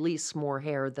cats release more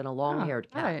hair than a long-haired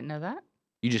I cat. didn't know that.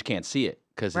 You just can't see it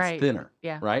because Right. it's thinner.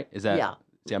 Yeah. Right? Is that? Yeah.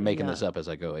 See, I'm making Yeah. this up as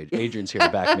I go. Adrian's here to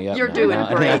back me up. You're now. doing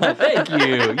great. Thank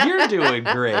you. You're doing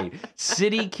great.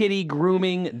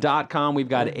 CityKittyGrooming.com. We've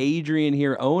got Adrian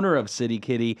here, owner of City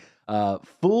Kitty.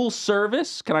 Full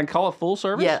service. Can I call it full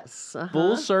service? Yes.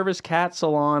 Full service cat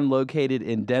salon located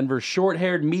in Denver. Short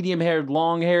haired, medium haired,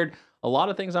 long haired. A lot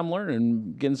of things I'm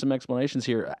learning, getting some explanations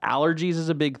here. Allergies is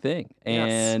a big thing.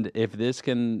 Yes. And if this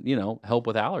can, help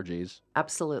with allergies,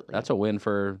 Absolutely. that's a win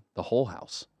for the whole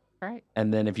house. Right.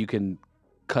 And then if you can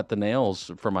cut the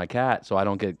nails for my cat so I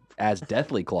don't get as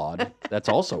deathly clawed, that's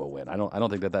also a win. I don't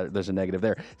think that there's a negative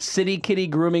there.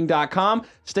 CityKittyGrooming.com.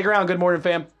 Stick around. Good morning,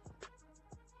 fam.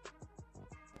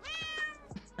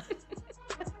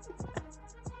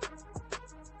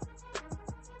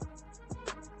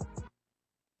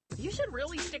 You should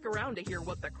really stick around to hear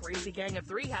what the crazy gang of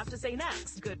three have to say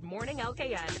next. Good morning,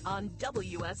 LKN on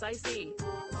WSIC.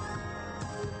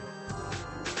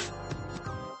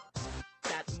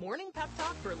 That morning pep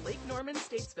talk for Lake Norman,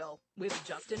 Statesville with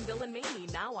Justin, Bill, and Mamie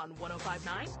now on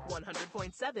 105.9,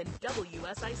 100.7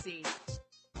 WSIC.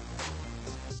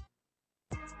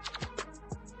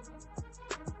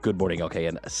 Good morning, okay,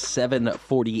 and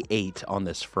 7:48 on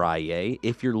this FriYAY.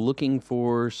 If you're looking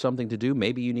for something to do,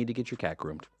 maybe you need to get your cat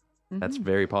groomed. That's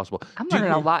very possible. I'm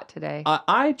learning a lot today.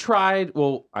 I tried,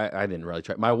 I didn't really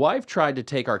try. My wife tried to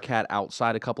take our cat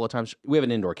outside a couple of times. We have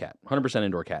an indoor cat, 100%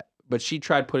 indoor cat. But she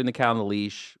tried putting the cat on the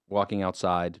leash, walking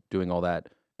outside, doing all that.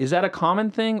 Is that a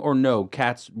common thing or no?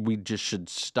 Cats, we just should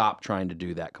stop trying to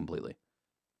do that completely.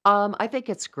 I think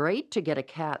it's great to get a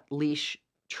cat leash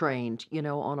trained,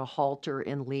 on a halter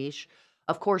and leash.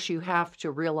 Of course, you have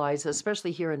to realize,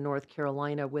 especially here in North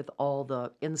Carolina with all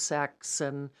the insects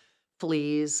and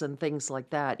fleas and things like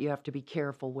that, you have to be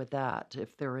careful with that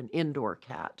if they're an indoor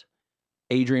cat.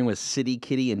 Adrian with City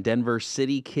Kitty in Denver,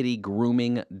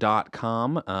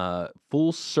 citykittygrooming.com.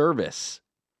 Full service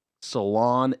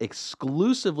salon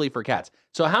exclusively for cats.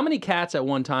 So how many cats at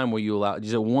one time will you allow?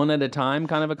 Is it one at a time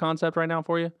kind of a concept right now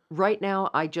for you? Right now,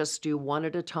 I just do one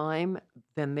at a time.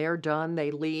 Then they're done,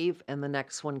 they leave, and the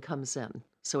next one comes in.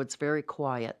 So it's very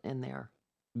quiet in there.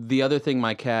 The other thing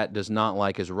my cat does not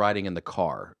like is riding in the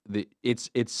car. It's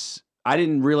I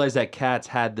didn't realize that cats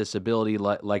had this ability.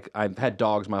 Like I've had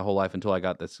dogs my whole life until I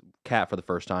got this cat for the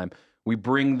first time. We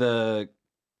bring the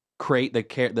crate, the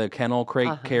kennel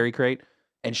crate, carry crate,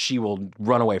 and she will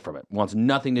run away from it. Wants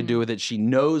nothing to do with it. She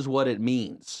knows what it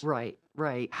means. Right,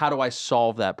 right. How do I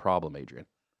solve that problem, Adrian?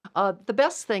 The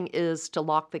best thing is to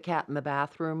lock the cat in the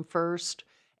bathroom first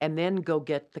and then go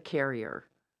get the carrier.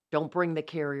 Don't bring the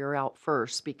carrier out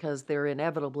first because they're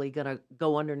inevitably going to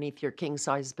go underneath your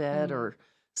king-size bed or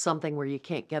something where you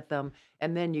can't get them,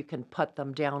 and then you can put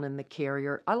them down in the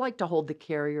carrier. I like to hold the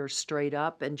carrier straight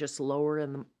up and just lower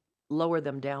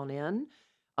them down in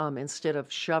instead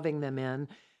of shoving them in.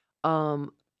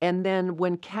 And then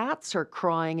when cats are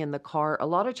crying in the car, a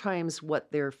lot of times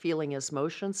what they're feeling is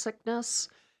motion sickness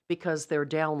because they're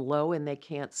down low and they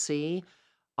can't see.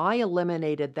 I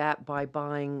eliminated that by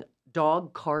buying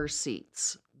dog car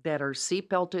seats that are seat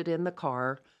belted in the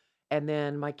car. And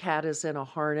then my cat is in a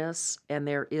harness, and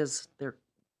there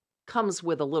comes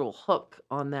with a little hook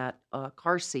on that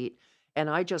car seat. And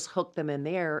I just hook them in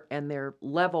there, and they're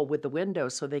level with the window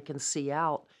so they can see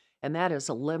out. And that has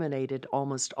eliminated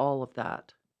almost all of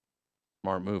that.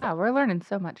 Smart move. Oh, we're learning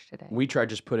so much today. We tried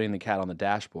just putting the cat on the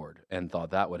dashboard and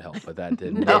thought that would help, but that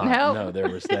did not. Didn't help. No, there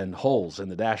was then holes in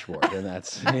the dashboard, and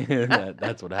that's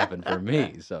that's what happened for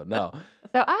me. So no.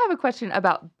 So I have a question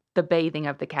about the bathing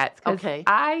of the cats. 'Cause Okay.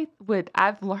 I've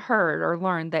heard or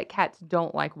learned that cats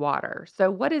don't like water. So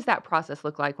what does that process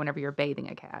look like whenever you're bathing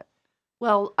a cat?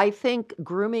 Well, I think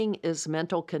grooming is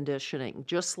mental conditioning.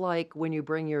 Just like when you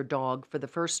bring your dog for the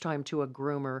first time to a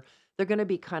groomer, they're going to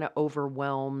be kind of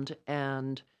overwhelmed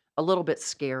and a little bit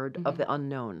scared of the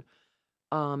unknown.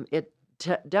 It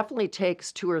definitely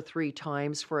takes 2 or 3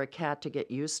 times for a cat to get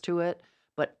used to it,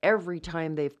 but every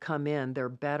time they've come in, they're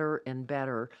better and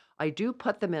better. I do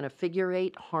put them in a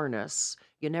figure-8 harness.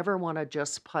 You never want to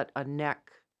just put a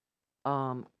neck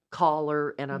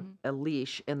collar and a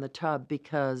leash in the tub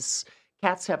because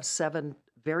cats have 7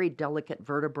 very delicate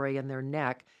vertebrae in their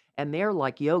neck, and they're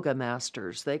like yoga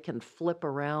masters. They can flip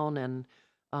around and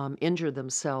injure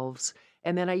themselves.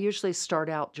 And then I usually start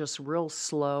out just real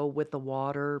slow with the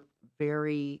water,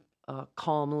 very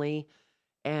calmly.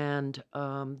 And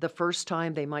the first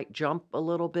time they might jump a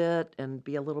little bit and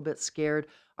be a little bit scared.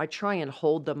 I try and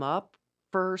hold them up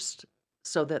first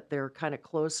so that they're kind of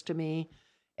close to me.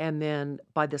 And then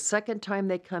by the second time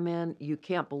they come in, you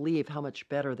can't believe how much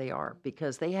better they are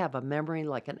because they have a memory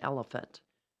like an elephant.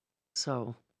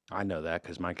 So I know that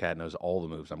because my cat knows all the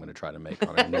moves I'm going to try to make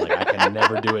on it. And like, I can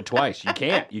never do it twice. You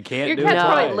can't. You can't Your do it cat's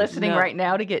probably twice. listening right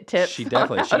now to get tips. She on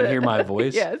definitely. how She can to- hear my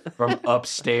voice Yes. from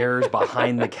upstairs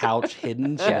behind the couch,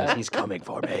 hidden. She knows he's coming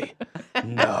for me.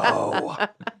 No,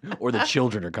 or the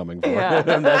children are coming for Yeah.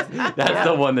 him. That's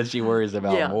the one that she worries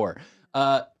about more.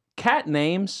 Cat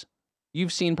names.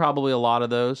 You've seen probably a lot of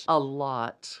those. a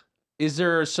lot. Is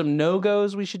there some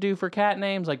no-goes we should do for cat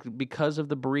names, like because of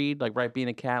the breed, like being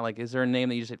a cat? Like, is there a name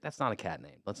that you say that's not a cat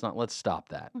name? Let's stop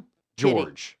that. Kitty.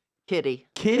 George, Kitty.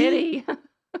 Kitty.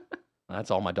 That's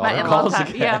all my My daughter in-laws calls a have,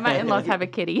 cat. yeah, my in-laws have a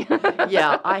kitty.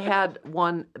 Yeah, I had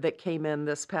one that came in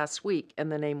this past week, and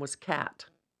the name was Cat.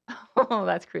 Oh,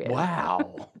 that's creative.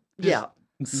 Wow. Yeah.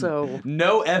 So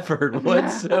No effort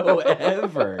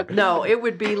whatsoever. no, it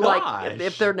would be like Gosh.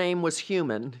 if their name was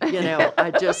human. You know, I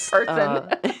just Person.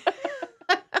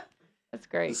 That's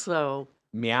great. so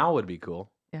Meow would be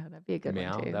cool. Yeah, that'd be a good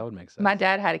Meow, one too. that would make sense. My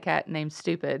dad had a cat named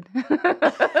Stupid.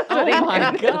 Oh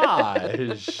my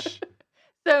gosh.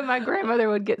 So my grandmother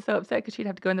would get so upset because she'd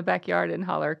have to go in the backyard and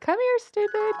holler, "Come here,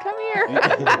 Stupid, come here."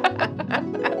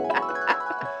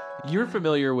 You're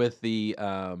familiar with the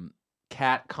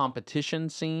cat competition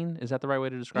scene? Is that the right way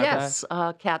to describe yes,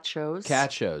 cat shows. that?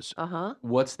 Cat shows. Uh-huh.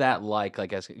 What's that like?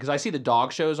 Like, because I see the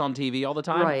dog shows on TV all the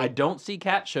time. Right. I don't see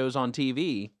cat shows on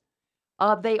TV.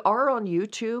 They are on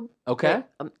YouTube. Okay.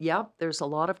 Yeah, there's a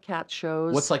lot of cat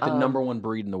shows. What's like the number one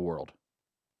breed in the world?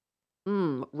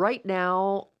 Right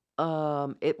now,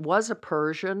 it was a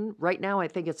Persian. Right now, I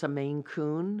think it's a Maine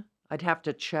Coon. I'd have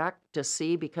to check to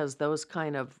see because those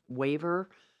kind of waver.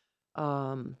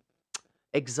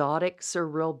 Exotics are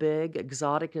real big.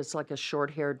 Exotic is like a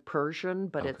short-haired Persian,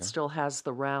 but it Okay. still has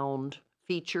the round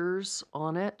features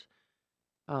on it.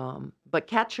 But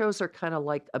cat shows are kind of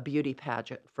like a beauty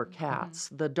pageant for cats.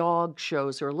 The dog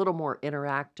shows are a little more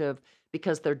interactive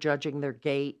because they're judging their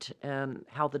gait and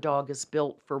how the dog is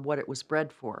built for what it was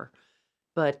bred for.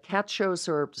 But cat shows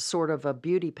are sort of a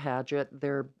beauty pageant.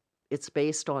 It's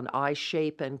based on eye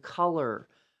shape and color,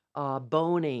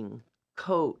 boning,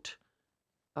 coat,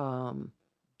 um,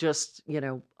 just,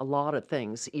 a lot of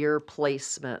things, ear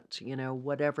placement,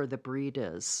 whatever the breed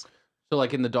is. So,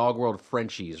 like in the dog world,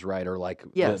 Frenchies, right, are like the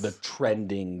Yes.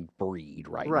 trending breed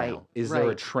right Right, now. Is there a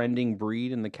right. trending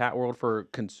breed in the cat world for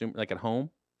consumer, like at home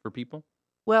for people?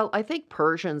 Well, I think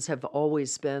Persians have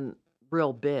always been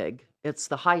real big. It's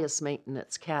the highest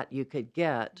maintenance cat you could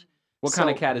get. What kind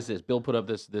of So cat is this? Bill put up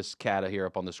this cat here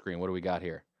up on the screen. What do we got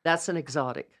here? that's an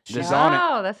exotic. She's on it.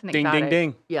 Oh, that's an Ding, exotic.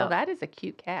 ding, ding. Yeah. Well, that is a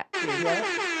cute cat.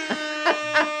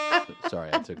 Sorry,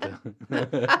 I took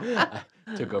I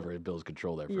took over Bill's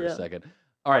control there for a Yeah. second.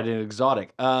 All right, an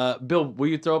exotic. Bill, will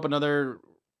you throw up another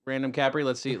random Capri?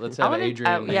 Let's see. Let's have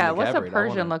Adrian. and Yeah, the what's Capri. a I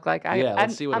Persian wanna- look like? Yeah,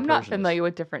 let's see what a I'm not Persian is. familiar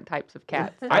with different types of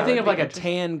cats. I so think it'd of be like a interesting.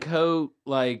 tan coat.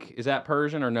 Like, is that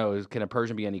Persian or no? Can a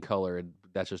Persian be any color?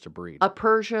 That's just a breed. A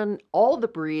Persian, all the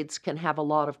breeds can have a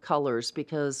lot of colors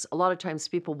because a lot of times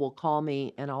people will call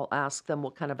me and I'll ask them,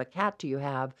 what kind of a cat do you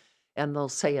have? And they'll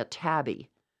say a tabby.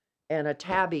 And a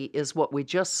tabby is what we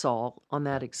just saw on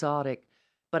that exotic.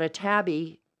 But a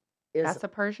tabby is That's a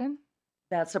Persian?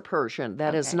 that's a Persian.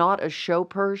 That is Okay. not a show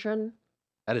Persian.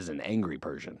 That is an angry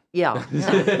Persian. Yeah.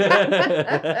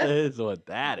 That's what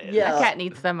that is. Yeah. That cat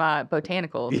needs some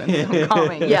botanicals and some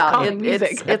calming, Yeah, calming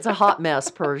music. it's a hot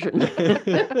mess Persian. Oh,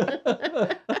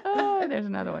 there's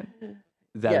another one. Is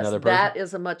that Yes, another Persian? that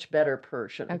is a much better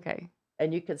Persian. Okay.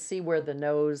 And you can see where the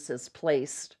nose is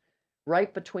placed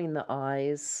right between the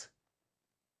eyes.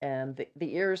 And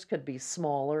the ears could be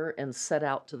smaller and set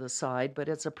out to the side, but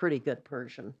it's a pretty good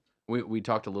Persian. We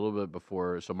talked a little bit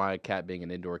before. So my cat being an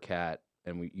indoor cat,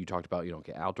 and you talked about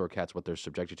outdoor cats, what they're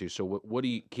subjected to. So what do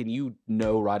you can you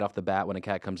know right off the bat when a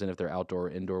cat comes in if they're outdoor or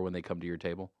indoor when they come to your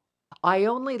table? I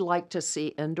only like to see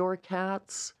indoor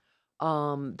cats.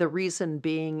 The reason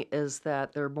being is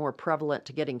that they're more prevalent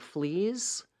to getting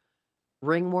fleas,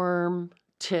 ringworm,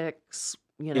 ticks,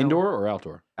 Indoor or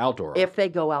outdoor? Outdoor. if they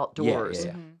go yeah, outdoors.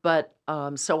 yeah. But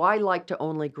so I like to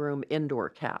only groom indoor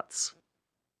cats.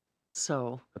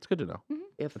 So That's good to know.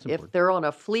 if That's if important. they're on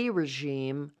a flea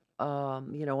regime, a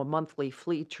monthly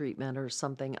flea treatment or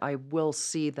something, I will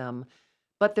see them.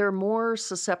 But they're more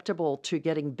susceptible to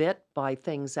getting bit by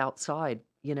things outside,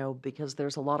 because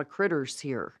there's a lot of critters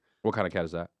here. What kind of cat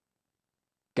is that?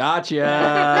 Gotcha.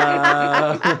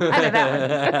 I know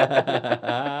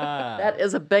That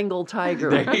is a Bengal tiger.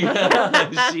 There you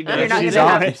go. She knows. You're not She's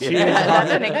gonna on have- it. She is Yeah, on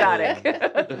that's it.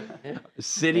 an exotic.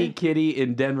 City Kitty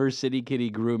in Denver,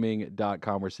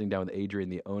 citykittygrooming.com. We're sitting down with Adrian,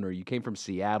 the owner. You came from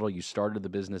Seattle. You started the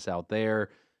business out there,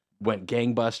 went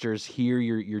gangbusters. Here,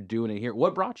 you're doing it here.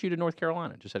 What brought you to North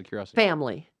Carolina? Just out of curiosity.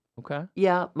 Family. Okay.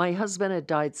 Yeah, my husband had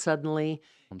died suddenly.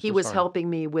 I'm He so was sorry. helping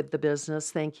me with the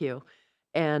business. Thank you.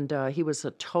 And he was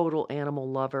a total animal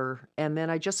lover. And then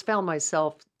I just found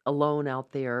myself alone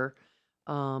out there.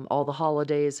 All the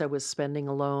holidays I was spending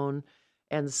alone.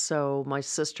 And so my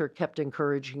sister kept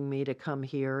encouraging me to come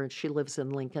here, and she lives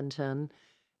in Lincolnton.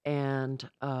 And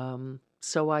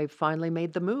so I finally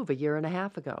made the move a year and a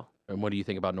half ago. And what do you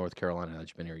think about North Carolina now that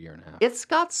you've been here a year and a half? It's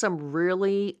got some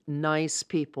really nice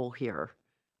people here.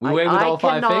 We wave with I all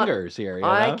five cannot- fingers here. You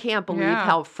I know? can't believe Yeah.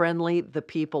 how friendly the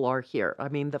people are here. I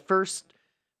mean, the first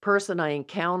person I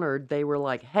encountered, they were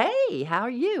like, "Hey, how are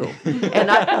you?" And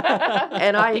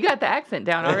I You got the accent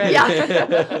down already.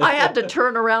 yeah, I had to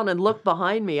turn around and look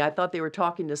behind me. I thought they were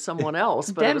talking to someone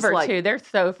else, but it was Denver like, too. They're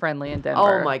so friendly in Denver.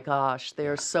 oh my gosh,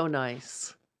 they're so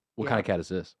nice. What Yeah. kind of cat is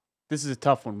this? This is a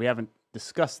tough one. We haven't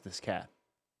discussed this cat.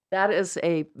 That is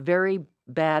a very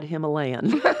bad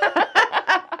Himalayan.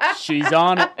 She's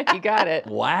on it. You got it.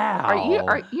 Wow.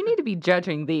 You need to be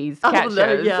judging these Oh, cat no,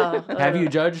 shows. yeah. Have you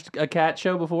judged a cat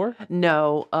show before?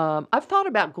 No, I've thought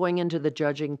about going into the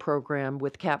judging program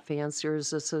with Cat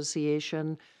Fanciers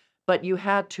Association, but you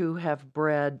had to have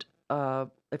bred,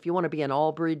 if you want to be an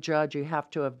all-breed judge, you have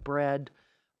to have bred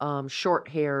short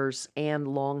hairs and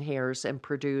long hairs and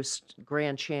produced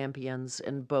grand champions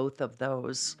in both of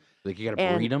those. Like you got to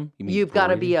And breed them? You've got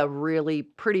to be a really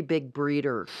pretty big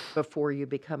breeder before you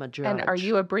become a judge. And are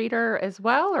you a breeder as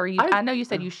well? Or I know you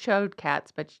said you showed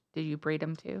cats, but did you breed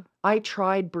them too? I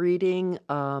tried breeding.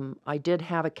 I did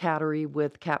have a cattery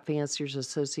with Cat Fanciers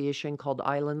Association called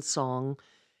Island Song,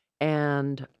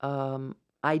 and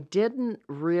I didn't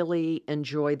really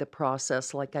enjoy the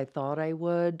process like I thought I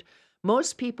would.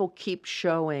 Most people keep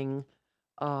showing,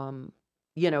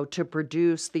 to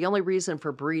produce. The only reason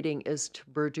for breeding is to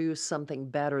produce something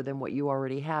better than what you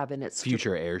already have, and it's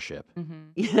future airship. Mm-hmm.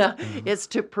 yeah, it's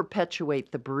to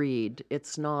perpetuate the breed.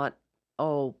 It's not,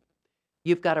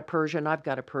 you've got a Persian, I've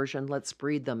got a Persian, let's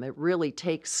breed them. It really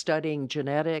takes studying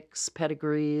genetics,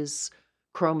 pedigrees,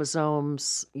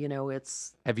 chromosomes.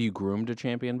 It's, Have you groomed a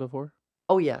champion before?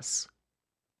 oh, yes.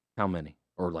 How many?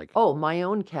 Or like, Oh, my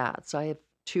own cats. I have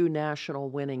 2 national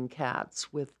winning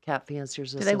cats with Cat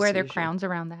Fanciers Do they wear their Association. crowns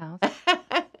around the house?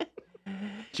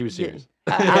 she was serious.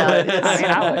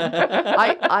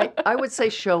 I would say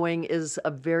showing is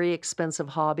a very expensive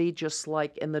hobby, just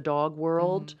like in the dog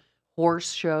world.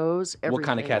 Horse shows, everything. What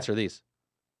kind of cats are these?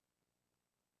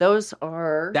 Those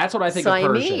are That's what I think Siamese.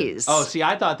 of Persian. Oh, see,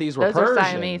 I thought these were Those Persian. are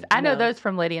Siamese. I know No. those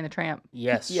from Lady and the Tramp.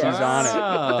 Yes, Yes. she's on it.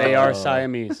 Oh. They are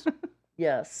Siamese.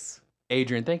 Yes.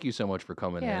 Adrian, thank you so much for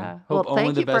coming Yeah. in. Well, Hope only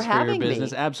thank the you for best for your having me.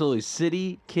 business. Absolutely.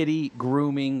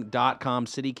 CityKittyGrooming.com.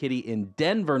 City Kitty in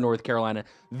Denver, North Carolina.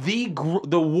 The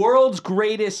world's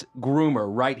greatest groomer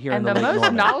right here And in the Lake most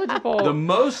Norman. knowledgeable. The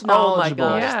most Oh my knowledgeable.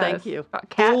 gosh, Yes. thank you.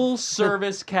 Cats. Full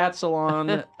service cat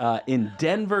salon in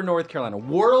Denver, North Carolina.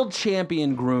 World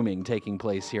champion grooming taking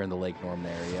place here in the Lake Norman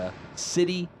area.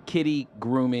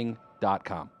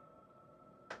 CityKittyGrooming.com.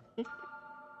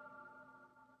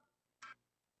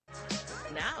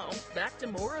 Now, back to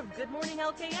more of Good Morning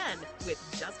LKN with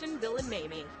Justin, Bill, and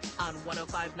Mamie on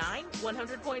 105.9,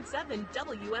 100.7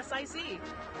 WSIC.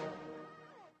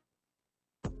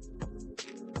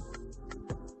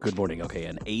 Good morning,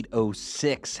 LKN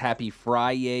 8:06. Happy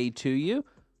FriYAY to you.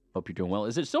 Hope you're doing well.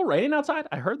 Is it still raining outside?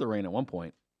 I heard the rain at one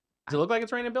point. Does it look like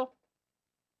it's raining, Bill?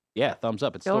 Yeah, thumbs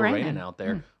up. It's still raining out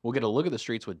there. We'll get a look at the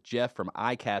streets with Jeff from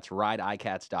iCats,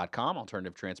 rideicats.com,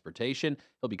 alternative transportation.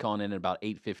 He'll be calling in at about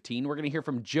 8:15. We're going to hear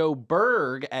from Joe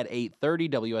Berg at 8:30,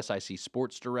 WSIC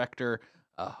sports director,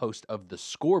 host of The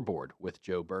Scoreboard with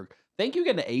Joe Berg. Thank you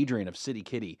again to Adrian of City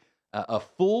Kitty, a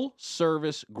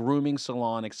full-service grooming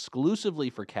salon exclusively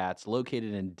for cats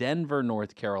located in Denver,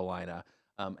 North Carolina.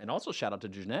 And also shout out to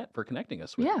Jeanette for connecting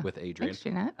us with Adrian. Thanks,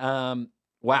 Jeanette.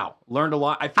 Wow, learned a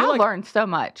lot. I learned so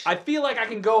much. I feel like I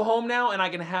can go home now and I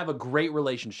can have a great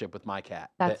relationship with my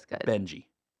cat. That's good. Benji.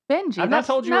 Benji. I've not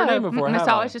told you her name before, It's have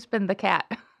I? always just been the cat.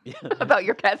 Yeah. I thought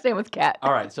your cat's name was Cat.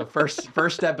 All right, so first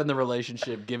step in the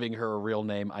relationship, giving her a real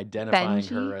name, identifying Benji?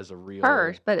 her as a real.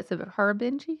 Her, but it's her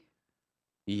Benji.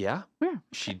 Yeah. Yeah.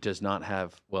 She does not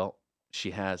have. Well,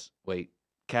 she has. Wait,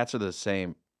 cats are the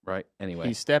same, right? Anyway,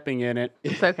 He's stepping in it.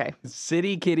 It's okay.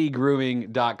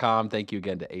 CityKittyGrooming.com. Thank you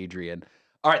again to Adrian.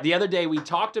 All right, the other day we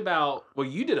talked about. Well,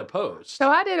 you did a post. So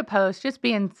I did a post just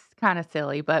being kind of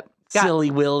silly, but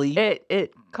Silly Willy.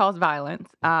 It caused violence.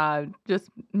 Just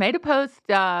made a post,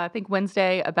 I think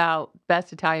Wednesday, about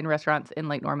best Italian restaurants in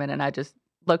Lake Norman, and I just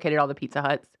located all the Pizza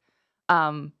Huts.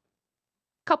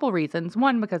 Couple reasons.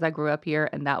 One, because I grew up here,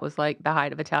 and that was like the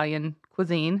height of Italian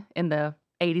cuisine in the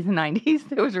 80s and 90s.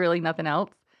 There was really nothing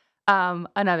else.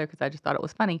 Another, because I just thought it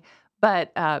was funny.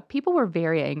 But people were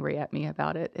very angry at me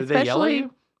about it. Did they yell at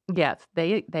you? Yes,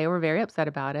 they were very upset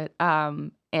about it.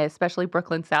 Especially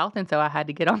Brooklyn South, and so I had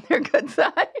to get on their good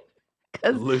side.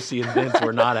 Lucy and Vince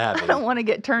were not happy. I don't want to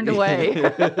get turned away.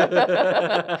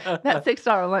 That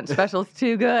 $6 lunch special is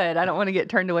too good. I don't want to get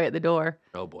turned away at the door.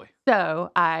 Oh boy.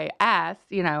 So I asked,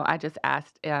 I just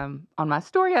asked on my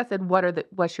story. I said,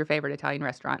 "What's your favorite Italian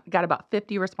restaurant?" Got about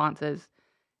 50 responses.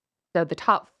 So the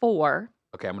top 4.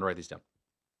 Okay, I'm gonna write these down.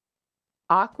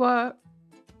 Aqua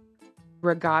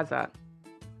Ragazza.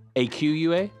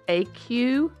 AQUA?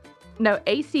 ACQUA.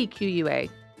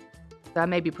 So I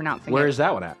may be pronouncing Where it. is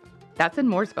that one at? That's in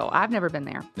Mooresville. I've never been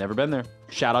there. Never been there.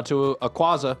 Shout out to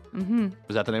Aquaza. Mm-hmm.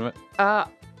 Was that the name of it?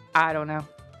 I don't know.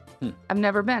 I've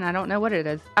never been. I don't know what it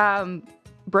is.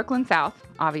 Brooklyn South,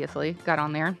 obviously, got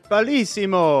on there.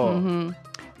 Bellissimo. Mm-hmm.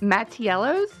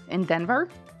 Mattiello's in Denver.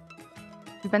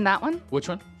 You been that one? Which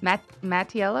one?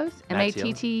 Mattiello's?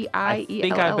 Mattiellos. I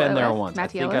think I've been there once.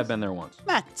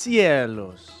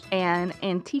 Mattiellos. And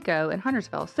Antico in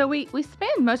Huntersville. So we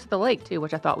spanned most of the lake, too,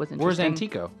 which I thought was Where's interesting.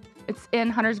 Antico? It's in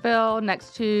Huntersville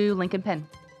next to Lincoln Penn.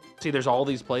 See, there's all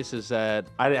these places that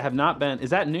I have not been.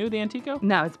 Is that new, the Antico?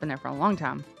 No, it's been there for a long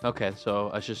time. Okay, so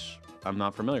I'm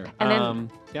not familiar. And then,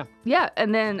 yeah. Yeah,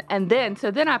 and then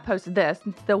I posted this.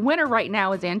 The winner right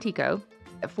now is Antico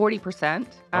at 40%.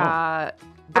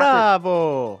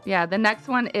 Bravo. Yeah, the next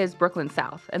one is Brooklyn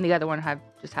South, and the other one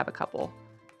just have a couple.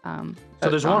 So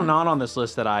there's one not on this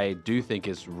list that I do think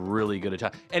is really good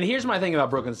Italian. And here's my thing about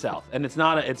Brooklyn South, and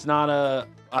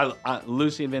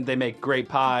Lucy and Vin, they make great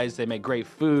pies, they make great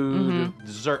food,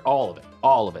 dessert, all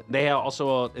of it. They have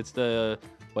also it's the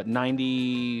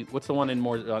 90. What's the one in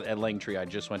more at Langtree I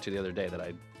just went to the other day that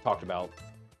I talked about?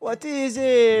 What is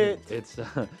it? It's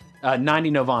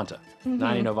 90 Novanta.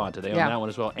 90 Novanta. They own that one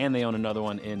as well, and they own another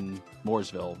one in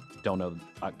Mooresville. Don't know.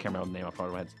 I can't remember the name off the top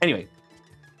of my head. Anyway.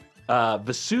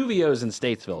 Vesuvio's in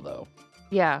Statesville, though,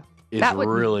 Yeah. is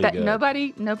really good.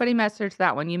 Nobody messaged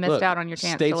that one. You missed Look, out on your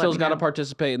chance. to let Statesville's me got to know.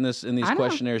 participate in these I know.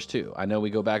 questionnaires too. I know we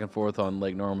go back and forth on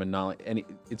Lake Norman, and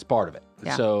it's part of it.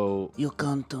 Yeah. So You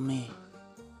come to me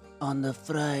on the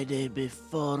Friday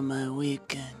before my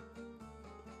weekend,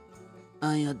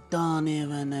 and you don't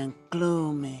even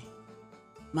include me.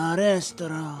 My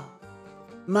restaurant,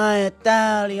 my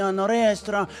Italian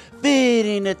restaurant,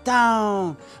 feeding the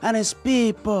town and its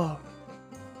people.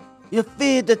 You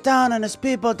feed the town and its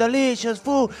people delicious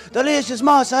food, delicious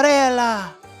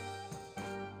mozzarella.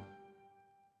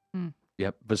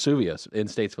 yep, Vesuvio's in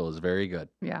Statesville is very good,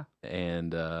 Yeah.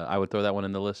 and I would throw that one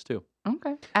in the list too.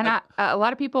 Okay. And a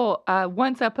lot of people,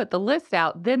 once I put the list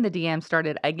out, then the DM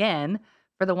started again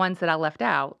for the ones that I left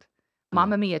out.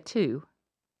 Mamma Mia 2.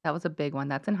 That was a big one.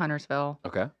 That's in Huntersville.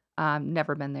 Okay,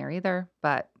 Never been there either,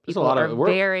 but There's a people lot are of-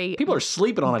 we're- very people are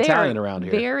sleeping on very- Italian around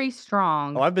here. Very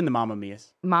strong. Oh, I've been to Mamma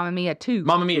Mia's. Mamma Mia 2.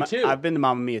 Mamma Mia too. I've been to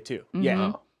Mamma Mia too. Yeah.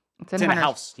 Mhm. Oh. It's in a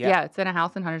house, yeah. it's in a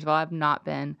house in Huntersville. I've not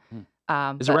been. Is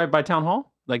it but right by Town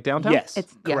Hall, like downtown? Yes.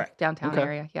 It's correct. downtown Okay.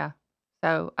 area. Yeah.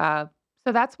 So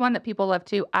that's one that people love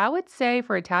too. I would say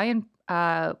for Italian,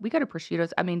 we go to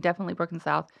prosciuttos. I mean, definitely Brooklyn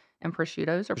South and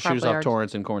prosciuttos are Shooters probably off our.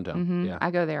 Torrance in Corntown. Mhm. Yeah. I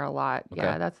go there a lot. Okay.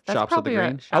 Yeah, that's Shops at the probably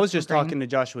Green? I was Shops at just the Green. talking to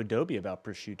Joshua Dobie about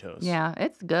prosciuttos. Yeah,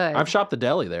 it's good. I've shopped the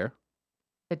deli there.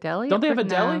 The deli. Don't they have a No.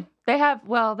 deli? They have.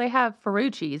 Well, they have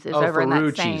Ferrucci's is Oh, over in that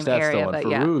Ferrucci's, same that's area, the one. but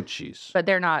yeah, Ferrucci's. but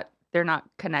they're not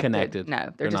connected. Connected. No,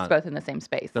 they're They're just not- both in the same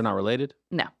space. They're not related?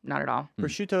 No, not at all.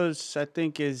 Prosciuttos, I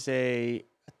think I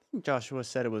think Joshua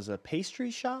said it was a pastry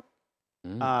shop,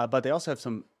 Mm. but they also have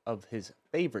some of his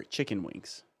favorite chicken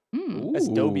wings. Mm. That's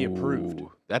Dobie approved.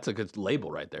 Ooh, That's a good label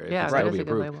right there. if Yeah, it's that Dobie is a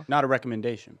good approved. label. Not a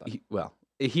recommendation, but Well,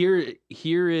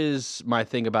 here is my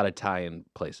thing about Italian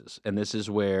places, and this is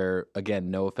where, again,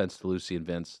 no offense to Lucy and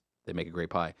Vince, they make a great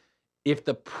pie. If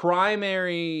the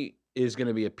primary is going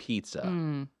to be a pizza,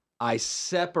 Mm. I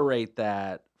separate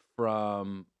that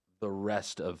from the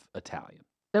rest of Italian.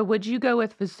 So would you go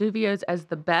with Vesuvio's as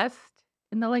the best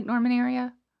in the Lake Norman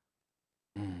area?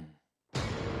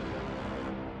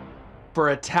 For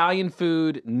Italian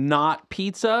food, not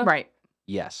pizza, Right.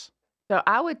 yes. So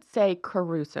I would say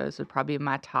Caruso's would probably be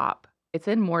my top. It's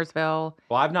in Mooresville.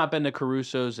 Well, I've not been to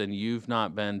Caruso's, and you've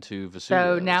not been to Vesuvio's.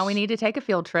 So now we need to take a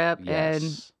field trip and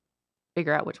Yes.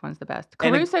 figure out which one's the best.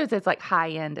 And it- Caruso's is like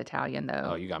high end Italian though.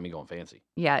 Oh, you got me going fancy.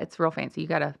 Yeah, it's real fancy. You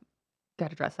gotta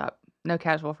dress up. No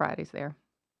casual Fridays there.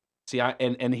 See,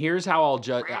 and here's how I'll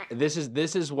judge. This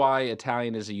is why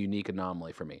Italian is a unique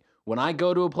anomaly for me. When I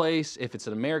go to a place, if it's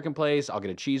an American place, I'll get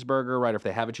a cheeseburger, right? If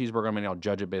they have a cheeseburger, I mean, I'll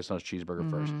judge it based on its cheeseburger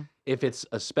first. Mhm. If it's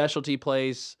a specialty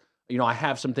place, I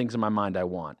have some things in my mind I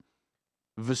want.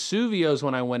 Vesuvio's,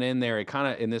 when I went in there, it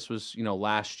kind of, and this was,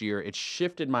 last year, it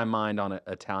shifted my mind on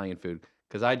Italian food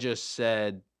because I just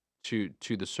said to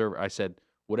the server, I said,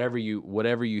 whatever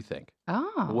you think,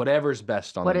 Oh. whatever's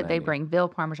best on What the did they menu." bring? Veal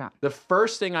Parmesan. The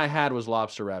first thing I had was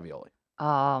lobster ravioli.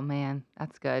 Oh man,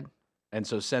 that's good. And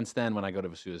so since then, when I go to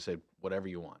Vesuvio, I say, whatever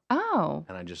you want. Oh.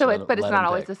 And I just So let but it's let not 'em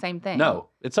always pick. the same thing. No,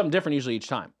 it's something different usually each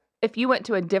time. If you went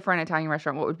to a different Italian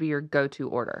restaurant, what would be your go-to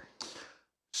order?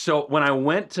 So when I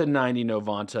went to 90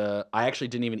 Novanta, I actually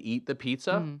didn't even eat the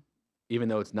pizza, Mm. even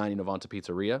though it's 90 Novanta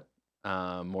Pizzeria.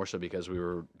 More so because we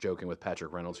were joking with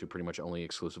Patrick Reynolds, who pretty much only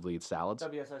exclusively eats salads.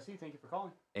 WSIC, thank you for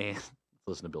calling. And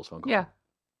listen to Bill's phone call. Yeah.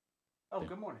 Oh,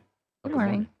 good morning. Oh, Good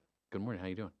morning. Good morning. How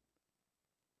you doing?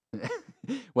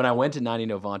 When I went to 90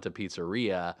 Novanta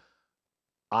Pizzeria,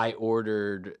 I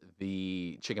ordered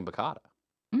the chicken piccata.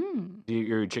 Mm.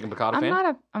 You're a chicken piccata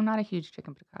fan? I'm not a huge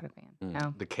chicken piccata fan.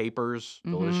 No. The capers,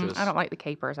 Mhm. delicious. I don't like the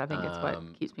capers. I think it's what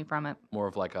Um, keeps me from it. More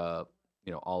of like a,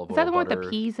 olive oil. Is that the one with butter. the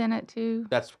peas in it too?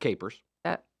 That's capers.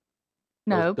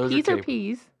 No, those are peas are cap-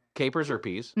 peas. Capers or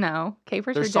peas? No,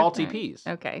 capers They're are salty different. peas.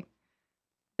 Okay.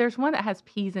 There's one that has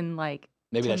peas and like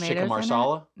Maybe that's chicken tomatoes in it.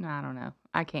 marsala. No, I don't know.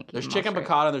 I can't keep There's them all chicken straight.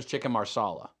 piccata and there's chicken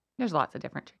marsala. There's lots of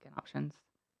different chicken options.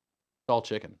 It's all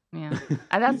chicken. Yeah.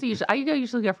 That's usually I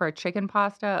usually go for a chicken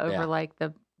pasta over Yeah. like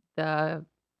the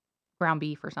ground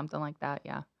beef or something like that.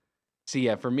 Yeah. See,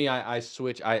 yeah, for me, I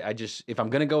switch. I just, if I'm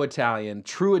going to go Italian,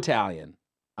 true Italian,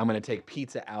 I'm going to take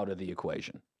pizza out of the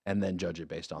equation and then judge it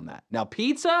based on that. Now,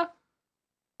 pizza,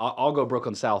 I'll go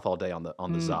Brooklyn South all day on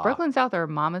the za. Brooklyn South or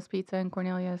Mama's Pizza in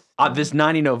Cornelius. This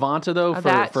 90 Novanta, though,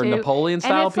 That for too. Napoleon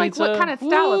style and it's pizza. like, what kind of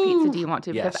style of pizza Woo! do you want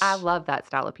to? Because I Yes. love that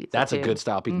style of pizza. That's too. a good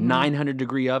style pizza. Mhm.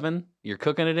 900-degree oven, you're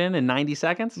cooking it in 90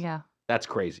 seconds? Yeah. That's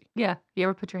crazy. Yeah. You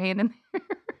ever put your hand in there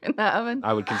in the oven?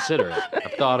 I would consider it.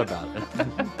 I've thought about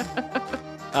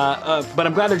it. But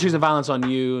I'm glad they're choosing violence on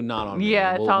you, not on me.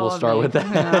 Yeah, it's all We'll on start me. with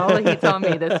that. All the heat's on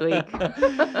me this week.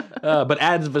 But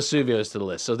adds Vesuvius to the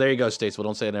list. So there you go, Statesville.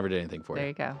 Don't say I never did anything for you. There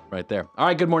you go. Right there. All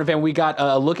right, good morning, fam. We got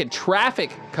a look at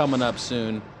traffic coming up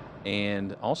soon.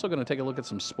 And also going to take a look at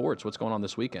some sports. What's going on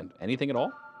this weekend? Anything at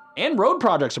all? And road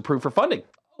projects approved for funding.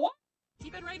 What?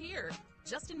 Keep it right here.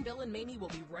 Justin, Bill, and Mamie will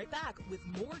be right back with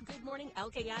more Good Morning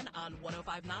LKN on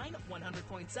 105.9,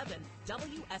 100.7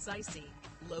 WSIC.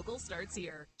 Local starts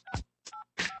here.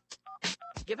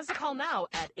 Give us a call now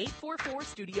at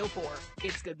 844-STUDIO-4.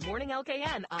 It's Good Morning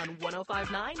LKN on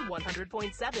 105.9,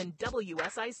 100.7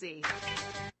 WSIC.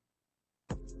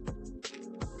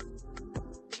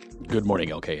 Good morning,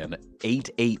 LKN.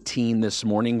 8:18 this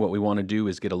morning. What we want to do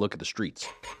is get a look at the streets.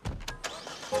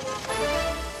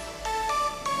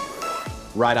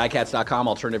 RideICats.com,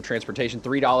 alternative transportation,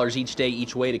 $3 each day,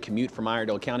 each way to commute from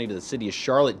Iredell County to the city of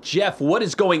Charlotte. Jeff, what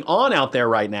is going on out there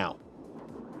right now?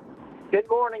 Good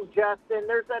morning, Justin.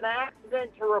 There's an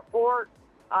accident to report.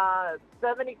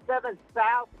 77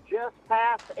 South, just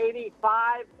past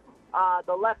 85.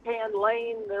 The left-hand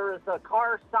lane, there is a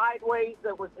car sideways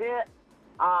that was hit.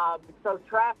 So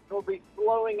traffic will be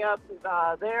slowing up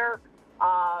there.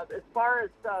 As far as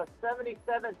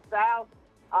 77 South,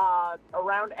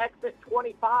 around exit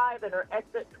 25 and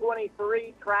exit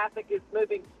 23, traffic is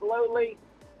moving slowly.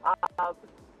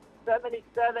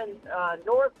 77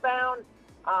 northbound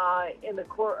in the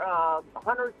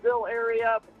Huntersville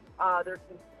area, there's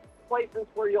some places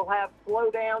where you'll have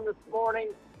slowdown this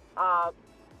morning.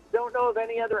 Don't know of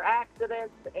any other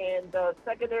accidents, and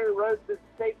secondary roads in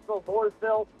Statesville,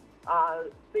 Mooresville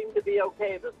seem to be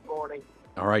okay this morning.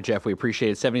 All right, Jeff, we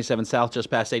appreciate it. 77 South, just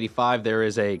past 85. There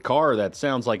is a car that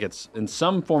sounds like it's in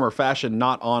some form or fashion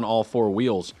not on all four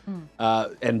wheels.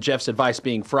 And Jeff's advice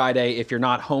being Friday, if you're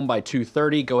not home by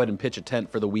 2:30, go ahead and pitch a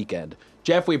tent for the weekend.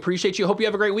 Jeff, we appreciate you. Hope you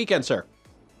have a great weekend, sir.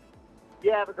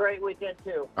 Yeah, have a great weekend,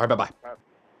 too. All right, bye-bye.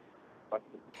 Bye.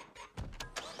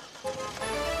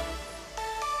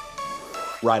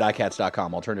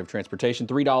 RideICats.com, alternative transportation,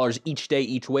 $3 each day,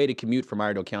 each way to commute from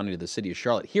Iredell County to the city of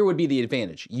Charlotte. Here would be the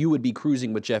advantage. You would be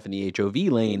cruising with Jeff in the HOV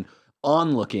lane,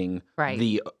 onlooking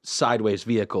the sideways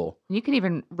vehicle. You can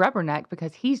even rubberneck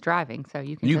because he's driving, so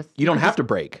you can You don't have to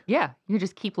brake. Yeah, you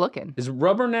just keep looking. Is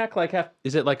rubberneck like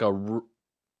is it like a...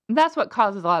 That's what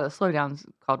causes a lot of the slowdowns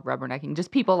called rubbernecking.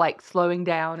 Just people like slowing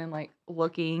down and like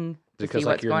looking to see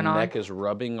what's going on. Because your neck is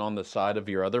rubbing on the side of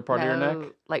your other part of your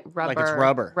neck? Like rubber. Like it's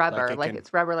rubber. Rubber. Like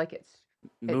it's rubber, like it's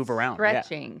move around.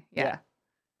 Stretching. Yeah.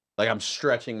 Like I'm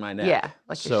stretching my neck. Yeah.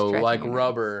 Like so like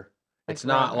rubber, like it's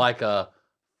not like a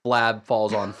flab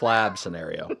falls on flab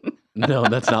scenario. No,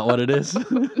 that's not what it is.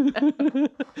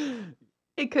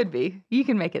 It could be. You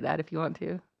can make it that if you want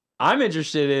to. I'm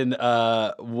interested in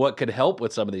what could help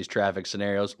with some of these traffic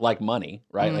scenarios, like money,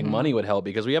 right? Mm-hmm. Like money would help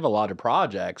because we have a lot of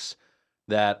projects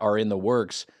that are in the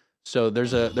works. So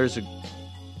there's a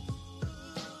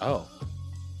oh,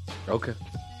 okay.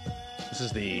 This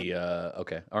is the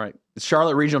okay, all right.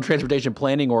 Charlotte Regional Transportation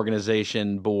Planning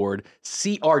Organization Board,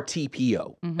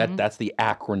 CRTPO. Mm-hmm. That's the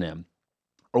acronym.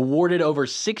 Awarded over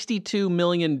 $62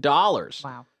 million.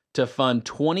 Wow. To fund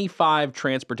 25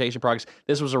 transportation projects.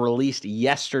 This was released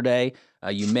yesterday.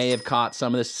 You may have caught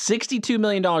some of this. $62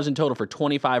 million in total for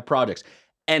 25 projects.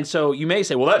 And so you may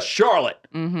say, well, that's Charlotte.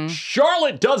 Mm-hmm.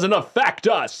 Charlotte doesn't affect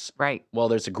us. Right. Well,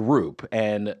 there's a group,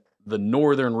 and the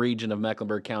northern region of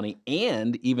Mecklenburg County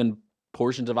and even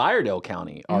portions of Iredell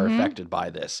County are affected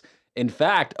by this. In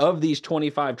fact, of these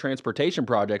 25 transportation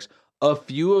projects, a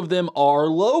few of them are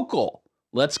local.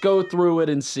 Let's go through it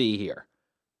and see here.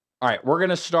 All right, we're going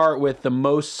to start with the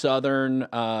most southern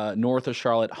north of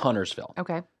Charlotte, Huntersville.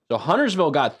 Okay. So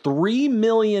Huntersville got $3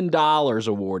 million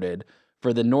awarded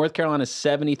for the North Carolina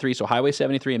 73, so Highway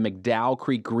 73 and McDowell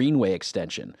Creek Greenway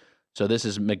extension. So this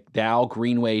is McDowell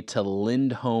Greenway to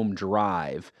Lindholm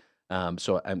Drive.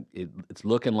 It's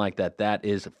looking like that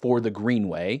is for the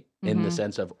Greenway in the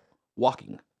sense of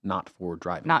walking, not for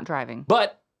driving. Not driving.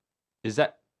 But is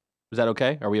that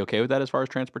okay? Are we okay with that as far as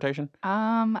transportation?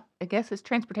 I guess it's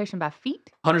transportation by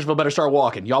feet. Huntersville better start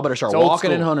walking. Y'all better start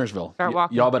walking in Huntersville. Start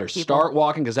walking. Y'all better people. start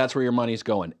walking because that's where your money's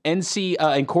going. NC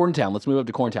in Corntown. Let's move up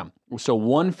to Corntown. So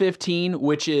 115,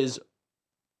 which is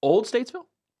Old Statesville?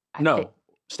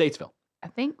 Statesville. I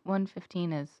think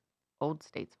 115 is Old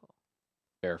Statesville.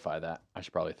 Verify that. I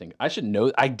should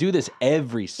know. I do this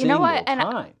every single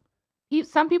time.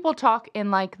 Some people talk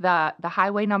in like the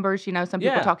highway numbers, some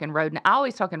people talk in road. I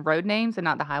always talk in road names and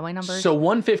not the highway numbers. So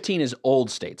 115 is Old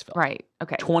Statesville. Right.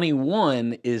 Okay.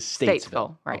 21 is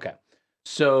Statesville. Right. Okay.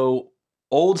 So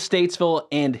Old Statesville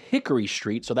and Hickory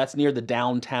Street, so that's near the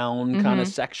downtown kind of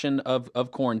section of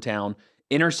Corntown,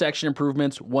 Intersection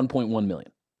improvements, $1.1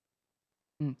 million.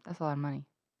 That's a lot of money.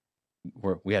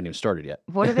 We hadn't even started yet.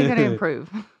 What are they going to improve?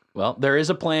 Well, there is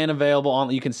a plan available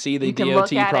on. You can see the You can DOT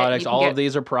look at it, projects. you can All get- of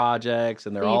these are projects,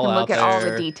 and they're So you all can out look there. at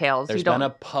all the details. There's You don't. been a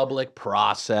public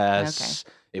process.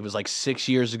 It was like 6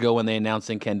 years ago when they announced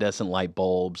incandescent light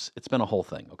bulbs. It's been a whole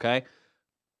thing. Okay.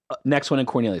 Next one in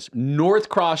Cornelius, North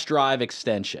Cross Drive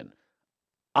extension.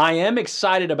 I am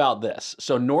excited about this.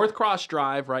 So North Cross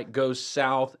Drive, right, goes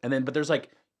south, and then but there's like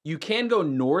you can go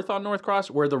north on North Cross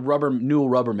where the Newell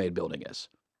Rubbermaid building is,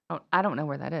 Oh, I don't know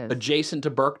where that is. adjacent to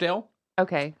Birkdale.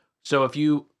 Okay. So if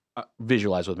you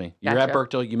visualize with me, you're at Gotcha.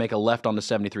 Birkdale, you make a left onto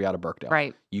 73 out of Birkdale.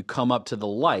 Right. You come up to the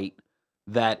light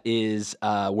that is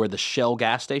where the Shell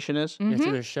gas station is. Yeah, it's Mhm.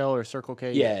 either Shell or Circle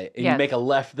K. Yeah, and you Yes. make a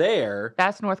left there.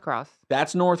 That's North Cross.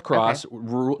 That's North Cross.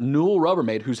 Newell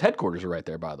Rubbermaid, whose headquarters are right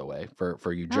there, by the way,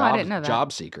 for you Oh, I didn't know that.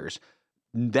 job seekers.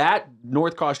 That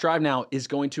North Cross Drive now is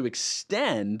going to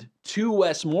extend to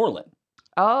Westmoreland.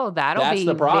 Oh, that'll That's be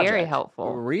the project. very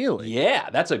helpful. Really? Yeah,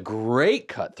 that's a great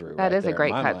cut through. That right is a there in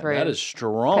great my cut mind. through. That is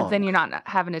strong. Because then you're not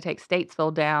having to take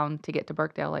Statesville down to get to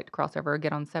Birkdale, like to cross over or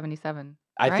get on 77.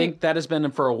 I right? think that has been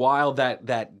for a while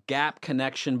that gap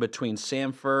connection between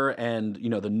Sanford and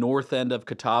the north end of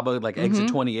Catawba, like exit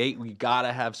 28. We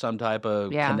gotta have some type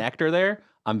of Yeah. connector there.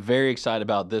 I'm very excited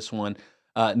about this one.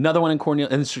 Another one in Cornelius,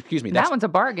 and excuse me, that's That one's a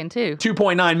bargain too.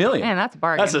 $2.9 million. Man, that's a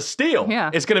bargain. That's a steal. Yeah.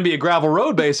 It's going to be a gravel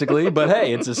road basically, but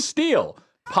hey, it's a steal.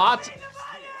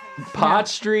 Pot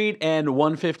Street and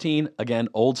 115 again,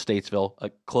 old Statesville,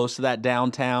 close to that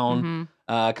downtown.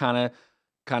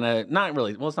 Kind of not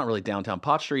really. Well, it's not really downtown.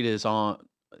 Pot Street is on.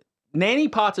 Nanny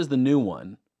Potts is the new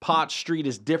one. Pot Street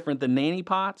is different than Nanny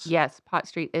Potts. Yes, Pot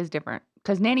Street is different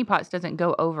because Nanny Potts doesn't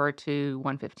go over to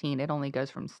 115. It only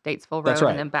goes from Statesville Road That's right.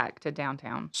 and then back to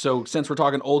downtown. So since we're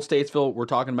talking old Statesville, we're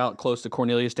talking about close to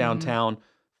Cornelius downtown.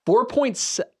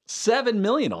 4.7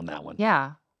 million on that one.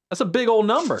 Yeah, That's a big old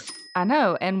number. I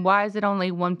know. And why is it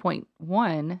only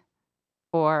 1.1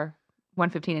 for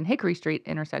 115 and Hickory Street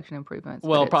intersection improvements?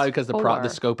 Well, but probably it's because the 4?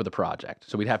 scope of the project.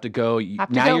 So we'd have to go. Have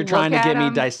to Now go you're trying to look get at me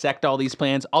 'em. dissect all these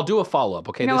plans. I'll do a follow up.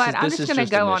 Okay, You know this what? is I'm this just is going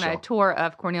to go on initial. a tour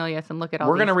of Cornelius and look at all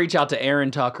We're going to these. reach out to Aaron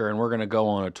Tucker and we're going to go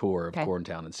on a tour of Okay.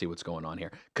 Corntown and see what's going on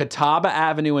here. Catawba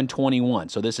Avenue and 21.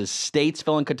 So this is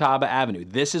Statesville and Catawba Avenue.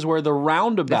 This is where the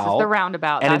roundabout. This is the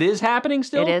roundabout. And it That's- is happening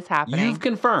still. It is happening. You've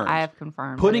confirmed. I have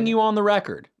confirmed. Putting it. you on the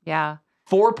record. Yeah.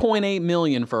 4.8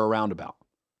 million for a roundabout.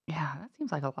 Yeah, that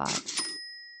seems like a lot.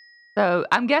 So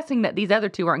I'm guessing that these other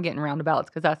two aren't getting roundabouts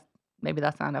because maybe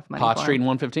that's not enough money. Pot for Street 'em. and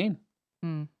 115.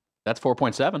 Hmm. That's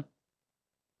 4.7.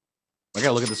 I got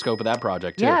to look at the scope of that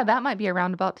project too. Yeah, that might be a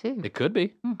roundabout too. It could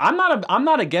be. Hmm. I'm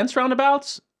not against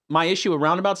roundabouts. My issue with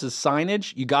roundabouts is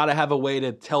signage. You got to have a way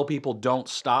to tell people don't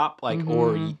stop, or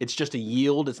Mhm. it's just a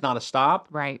yield. It's not a stop.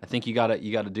 Right. I think you got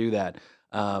to do that.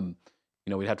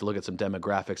 We'd have to look at some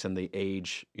demographics and the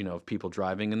age, of people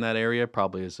driving in that area.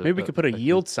 Probably is. Maybe we could put a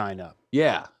yield sign up.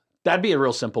 Yeah, that'd be a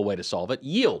real simple way to solve it.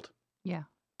 Yield. Yeah.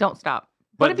 Don't stop.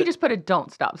 But What if you just put a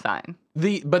don't stop sign?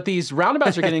 But these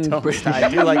roundabouts are getting. Don't stop. I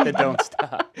do like the don't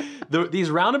stop.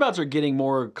 These roundabouts are getting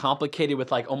more complicated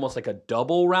with almost like a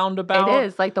double roundabout. It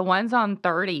is. Like the ones on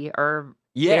 30 are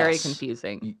very Yes.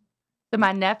 confusing. So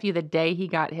my nephew, the day he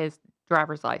got his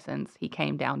driver's license, he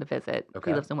came down to visit.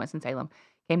 Okay. He lives in Winston-Salem.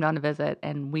 Came down to visit,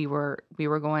 and we were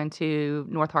going to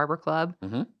North Harbor Club.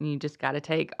 Mhm. And you just got to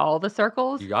take all the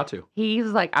circles. You got to. He's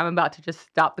like, I'm about to just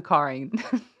stop the car and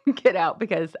get out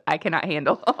because I cannot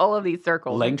handle all of these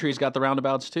circles. Langtree's got the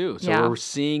roundabouts too. So Yeah. we're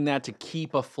seeing that to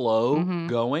keep a flow Mhm.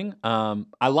 going.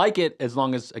 I like it as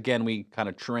long as, again, we kind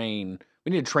of train.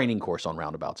 We need a training course on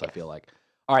roundabouts, I feel like.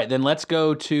 All right, then let's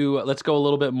go a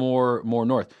little bit more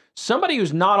north. Somebody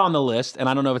who's not on the list, and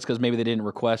I don't know if it's because maybe they didn't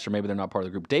request or maybe they're not part of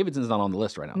the group. Davidson's not on the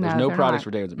list right now. There's No, no they're projects not.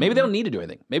 for Davidson. Maybe they don't need to do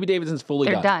anything. Maybe Davidson's fully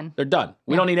They're done. done. They're done.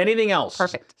 We Yeah. don't need anything else.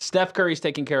 Perfect. Steph Curry's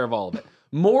taking care of all of it.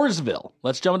 Mooresville.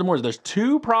 Let's jump into Mooresville. There's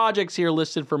 2 projects here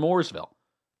listed for Mooresville.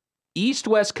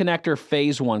 East-West Connector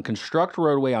Phase 1. Construct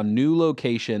roadway on new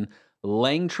location,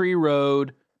 Langtree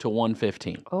Road to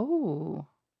 115. Oh,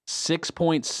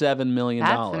 $6.7 million.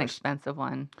 that's an expensive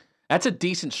one. That's a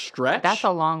decent stretch. That's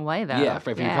a long way, though. Yeah,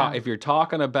 if you're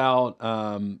talking about,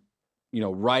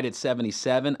 right at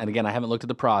 77, and again, I haven't looked at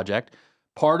the project.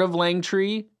 Part of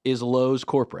Langtree is Lowe's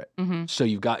corporate. Mhm. So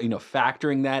you've got,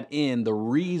 factoring that in, the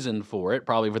reason for it,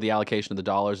 probably for the allocation of the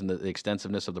dollars and the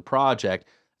extensiveness of the project.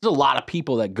 There's a lot of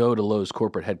people that go to Lowe's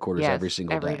corporate headquarters Yes, every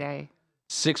single every day. day.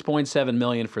 $6.7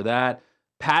 million for that.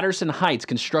 Patterson Heights,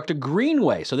 construct a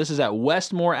greenway. So this is at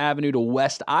Westmore Avenue to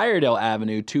West Iredale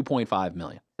Avenue, $2.5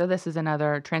 million. So this is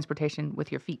another transportation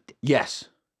with your feet. Yes.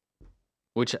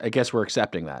 which I guess we're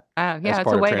accepting that. Yeah, as it's part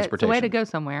a of way to, it's a transportation. way to go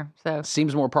somewhere. So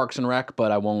Seems more Parks and Rec,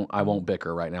 but I won't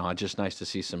bicker right now. It's just nice to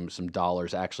see some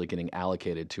dollars actually getting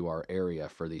allocated to our area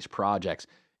for these projects.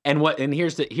 And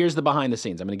here's the behind the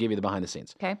scenes. I'm going to give you the behind the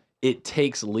scenes. okay, It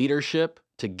takes leadership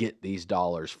to get these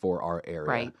dollars for our area.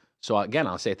 Right. So again,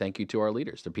 I'll say thank you to our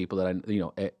leaders, the people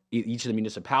that each of the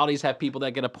municipalities have people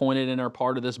that get appointed and are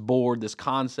part of this board, this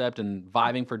concept, and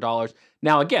vying for dollars.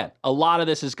 Now, again, a lot of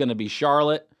this is going to be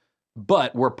Charlotte,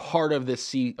 but we're part of this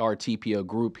CRTPO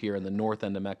group here in the north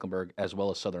end of Mecklenburg as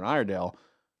well as Southern Iredale.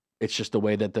 It's just the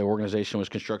way that the organization was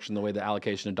constructed, the way the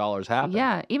allocation of dollars happened.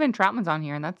 yeah. Even Troutman's on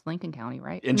here, and that's Lincoln County,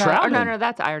 right? In no, Troutman. no,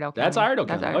 that's Iredell County. That's Iredell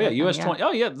County. Oh yeah, US 20.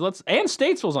 Oh yeah, and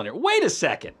Statesville's on here. Wait a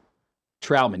second.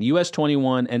 Troutman, US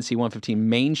 21, NC 115,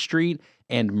 Main Street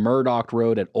and Murdoch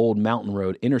Road at Old Mountain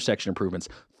Road intersection improvements.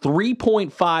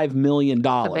 $3.5 million. It's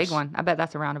a big one. I bet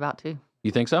that's a roundabout too. You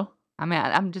think so? I mean,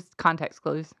 I'm just context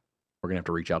clues. We're gonna have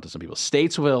to reach out to some people.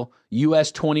 Statesville,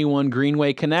 US 21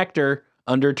 Greenway Connector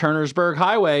under Turnersburg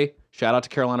Highway. Shout out to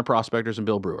Carolina Prospectors and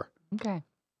Bill Brewer. Okay,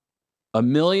 $1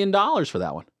 million for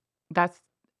that one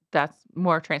that's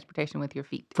more transportation with your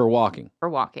feet for walking. for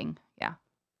walking. Yeah.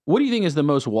 What do you think is the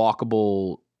most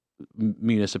walkable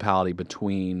municipality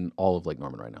between all of Lake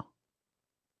Norman right now?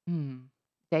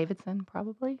 Davidson,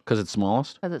 probably, Because it's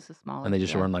smallest, because it's the smallest. and they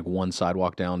just yeah. run like one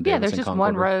sidewalk down. Yeah, Davidson, there's just Concord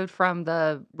one Road. road from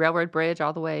the railroad bridge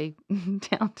all the way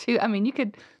down to. I mean, you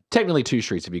could. Technically 2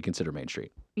 streets if you consider Main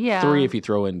Street. Yeah. 3 if you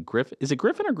throw in Griffith. Is it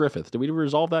Griffin or Griffith? Did we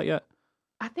resolve that yet?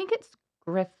 I think it's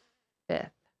Griffith.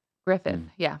 Griffith.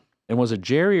 Yeah. And was it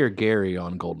Jerry or Gary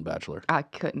on Golden Bachelor? I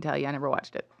couldn't tell you. I never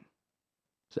watched it.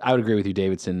 So I would agree with you.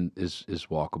 Davidson is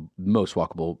walkable, most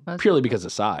walkable, purely because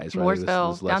of size. Right?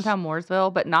 Mooresville, downtown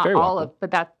Mooresville, but not Very all walkable. of.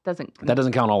 But that doesn't. That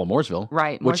doesn't count all of Mooresville.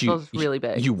 Right. Which Mooresville's really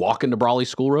big. You walk into Brawley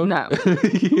School Road? No.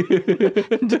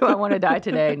 Do I want to die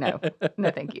today? No.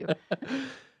 No, thank you.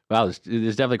 Wow, there's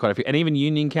definitely quite a few. And even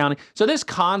Union County. So this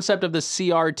concept of the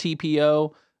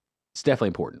CRTPO is definitely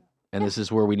important. And this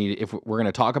is where we need, if we're going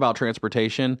to talk about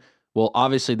transportation, well,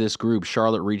 obviously this group,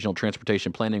 Charlotte Regional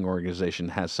Transportation Planning Organization,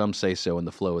 has some say-so in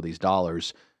the flow of these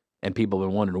dollars. And people have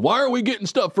been wondering, why are we getting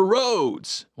stuff for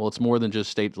roads? Well, it's more than just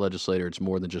state legislator. It's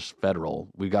more than just federal.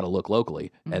 We've got to look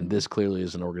locally. Mm-hmm. And this clearly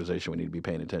is an organization we need to be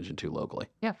paying attention to locally.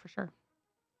 Yeah, for sure.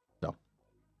 So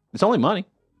it's only money.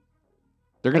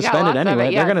 They're going to They got spend it lots of anyway.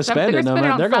 it, yeah. They're going to spend it. They're gonna spend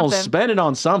it on They're going to something. spend it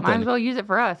on something. Might as well use it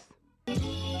for us.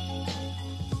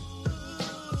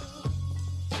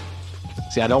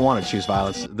 See, I don't want to choose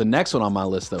violence. The next one on my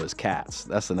list, though, is cats.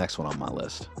 That's the next one on my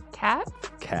list. Cats?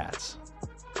 Cats.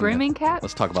 Grooming cats?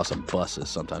 Let's talk about some buses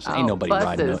sometimes. Oh, Ain't nobody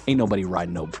buses.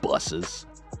 riding no buses.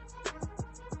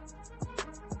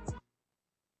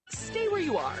 Stay where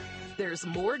you are. There's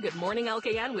more Good Morning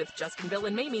LKN with Justin, Bill,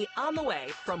 and Mamie on the way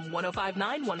from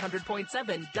 105.9,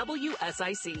 100.7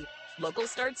 WSIC. Local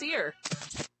starts here.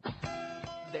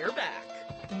 They're back.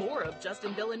 More of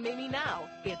Justin, Bill, and Mamie now.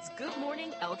 It's Good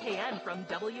Morning LKN from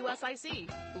WSIC.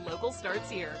 Local starts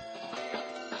here.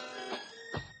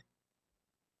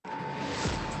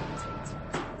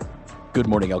 Good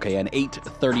morning, LKN.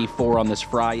 8:34 on this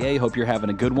FriYAY. Hope you're having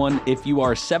a good one. If you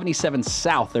are 77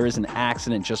 South, there is an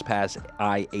accident just past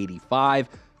I-85.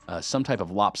 Some type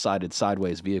of lopsided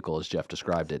sideways vehicle, as Jeff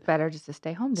described it. Better just to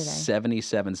stay home today.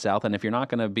 77 South. And if you're not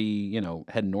going to be,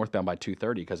 heading northbound by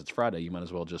 2:30 because it's Friday, you might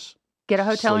as well just Get a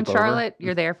hotel in sleep over. Charlotte.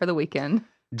 You're there for the weekend.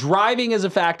 Driving is a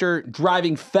factor.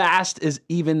 Driving fast is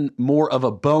even more of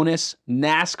a bonus.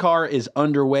 NASCAR is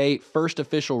underway. First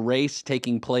official race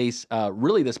taking place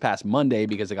really this past Monday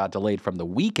because it got delayed from the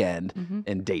weekend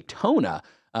in Daytona.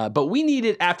 But we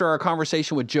needed, after our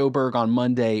conversation with Joe Berg on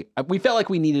Monday, we felt like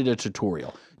we needed a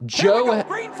tutorial. Joe,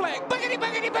 Green flag. Boogity,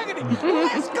 boogity, boogity.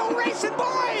 Let's go racing,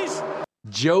 boys.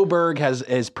 Joe Berg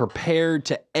is prepared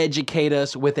to educate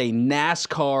us with a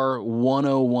NASCAR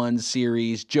 101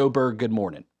 series. Joe Berg, good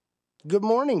morning. Good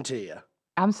morning to you.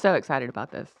 I'm so excited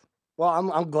about this. Well,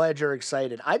 I'm glad you're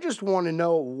excited. I just want to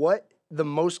know what the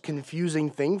most confusing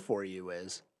thing for you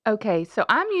is. Okay, so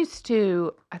I'm used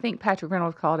to, I think Patrick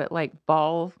Reynolds called it like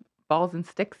balls and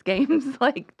sticks games,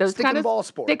 like those Stick kind and of ball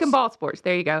sports. stick and ball sports.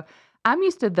 There you go. I'm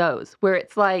used to those where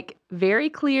it's like very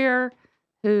clear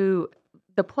who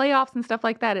the playoffs and stuff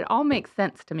like that. It all makes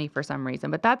sense to me for some reason,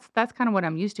 but that's kind of what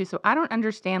I'm used to. So I don't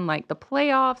understand like the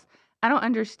playoffs. I don't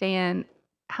understand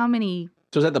how many.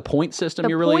 So is that the point system?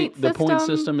 The point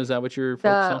system? Is that what you're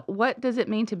focused on? What does it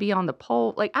mean to be on the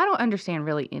pole? Like I don't understand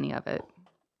really any of it.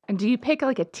 And do you pick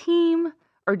like a team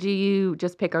Or do you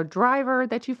just pick a driver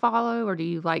that you follow, or do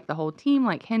you like the whole team,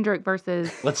 like Hendrick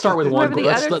versus Let's start with one. whoever the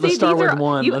Let's other? let's See, start these with are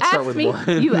one. you Let's start asked with me.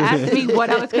 one. You asked me what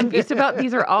I was confused about.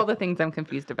 These are all the things I'm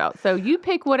confused about. So you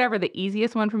pick whatever the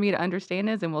easiest one for me to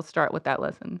understand is, and we'll start with that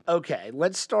lesson. Okay,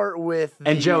 let's start with.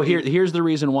 And Joe, here's the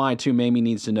reason why too. Mamie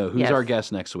needs to know who's Yes. our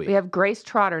guest next week. We have Grace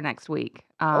Trotter next week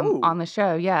on the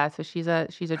show. Yeah, so she's a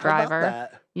How about driver.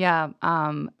 that? Yeah,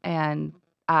 and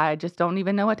I just don't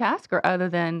even know what to ask her other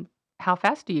than how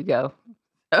fast do you go?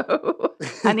 So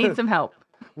I need some help.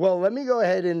 Well, let me go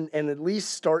ahead and at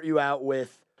least start you out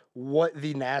with what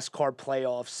the NASCAR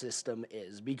playoff system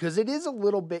is, because it is a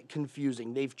little bit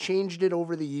confusing. They've changed it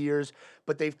over the years,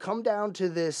 but they've come down to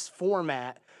this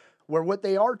format where what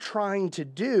they are trying to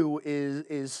do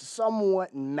is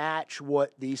somewhat match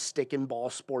what these stick and ball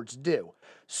sports do.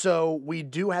 So we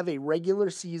do have a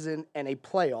regular season and a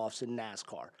playoffs in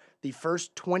NASCAR. The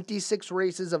first 26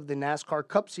 races of the NASCAR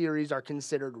Cup Series are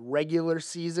considered regular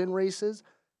season races.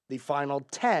 The final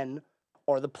 10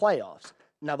 are the playoffs.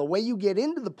 Now, the way you get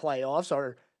into the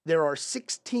playoffs there are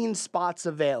 16 spots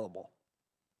available.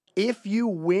 If you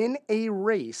win a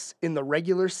race in the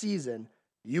regular season,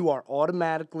 you are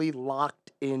automatically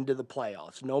locked into the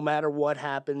playoffs, no matter what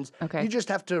happens. Okay. You just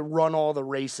have to run all the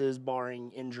races, barring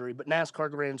injury, but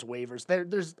NASCAR grants waivers.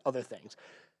 There's other things.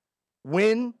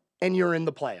 Win, and you're in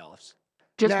the playoffs.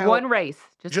 Just Now, one race.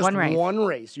 Just one race. One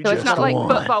race. So it's not like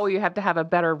football where you have to have a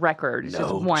better record. It's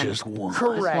just one. Just one.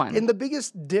 Correct. Just one. And the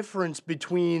biggest difference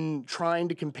between trying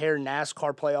to compare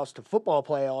NASCAR playoffs to football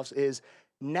playoffs is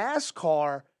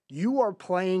NASCAR, you are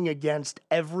playing against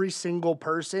every single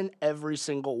person every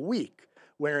single week,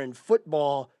 where in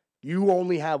football, you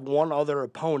only have one other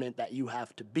opponent that you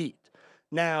have to beat.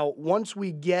 Now, once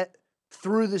we get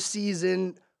through the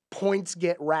season, points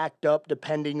get racked up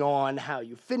depending on how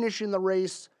you finish in the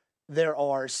race. There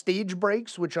are stage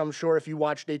breaks, which I'm sure if you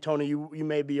watch Daytona, you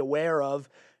may be aware of.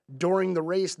 During the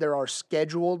race, there are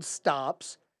scheduled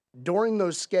stops. During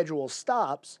those scheduled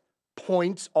stops,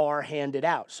 points are handed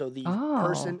out. So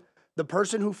the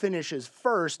person who finishes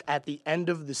first at the end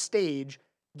of the stage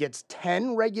gets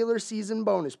 10 regular season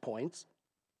bonus points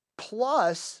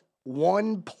plus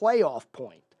 1 playoff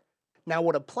point. Now,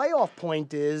 what a playoff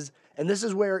point is, and this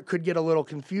is where it could get a little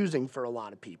confusing for a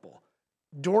lot of people.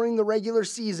 During the regular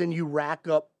season, you rack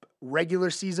up regular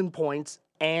season points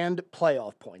and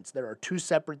playoff points. There are 2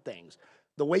 separate things.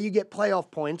 The way you get playoff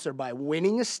points are by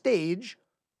winning a stage,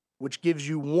 which gives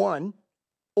you 1,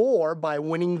 or by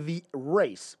winning the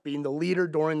race, being the leader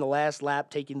during the last lap,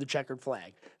 taking the checkered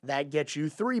flag. That gets you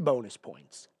 3 bonus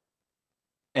points.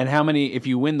 And how many, if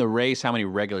you win the race, how many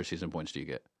regular season points do you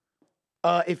get?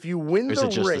 If you win the race... Is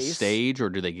it just the stage, or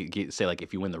do they say, like,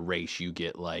 if you win the race, you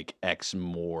get, like, X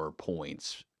more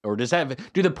points? Or does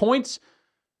the points...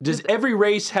 Does every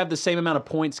race have the same amount of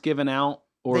points given out?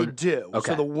 Or they do.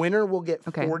 Okay. So the winner will get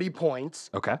 40 points.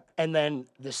 Okay. And then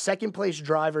the second place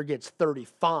driver gets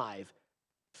 35.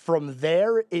 From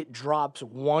there, it drops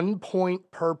 1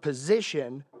 point per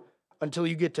position until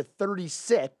you get to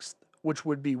 36th, which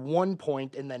would be 1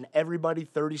 point, and then everybody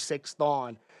 36th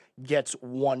on gets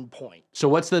 1 point. So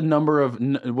what's the number of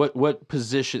what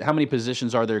position? How many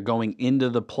positions are there going into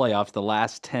the playoffs? The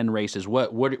last 10 races.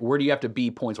 Where do you have to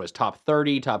be points wise? Top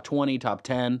 30, top 20, top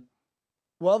 10?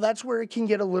 Well, that's where it can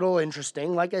get a little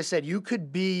interesting. Like I said, you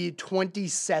could be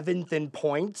 27th in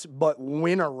points, but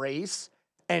win a race,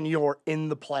 and you're in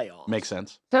the playoffs. Makes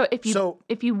sense. So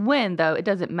if you win, though, it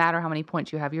doesn't matter how many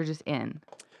points you have. You're just in.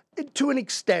 To an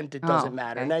extent, it doesn't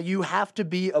matter. Okay. Now, you have to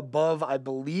be above, I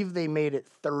believe they made it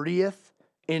 30th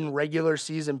in regular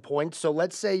season points. So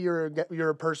let's say you're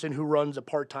a person who runs a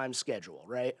part-time schedule,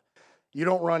 right? You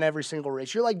don't run every single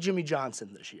race. You're like Jimmy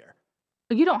Johnson this year.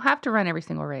 You don't have to run every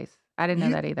single race. I didn't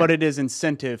know that either. But it is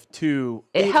incentive to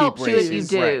It keep helps you if you races.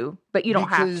 do, Right. but you don't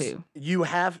Because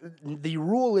have to. the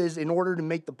rule is in order to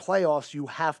make the playoffs, you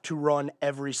have to run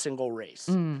every single race.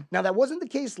 Now, that wasn't the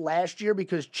case last year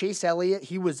because Chase Elliott,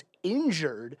 he was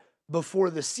injured before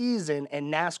the season,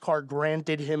 and NASCAR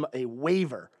granted him a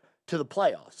waiver to the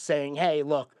playoffs, saying, hey,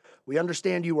 look, we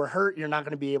understand you were hurt. You're not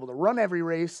going to be able to run every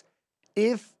race.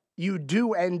 If you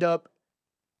do end up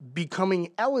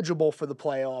becoming eligible for the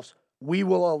playoffs, we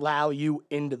will allow you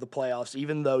into the playoffs,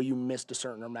 even though you missed a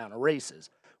certain amount of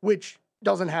races, which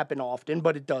doesn't happen often,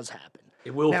 but it does happen.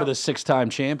 It will for the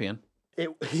 6-time champion.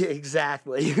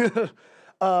 Exactly.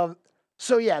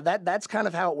 So yeah, that's kind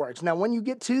of how it works. Now, when you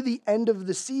get to the end of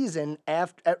the season,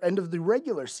 end of the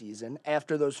regular season,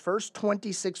 after those first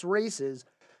 26 races,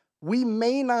 we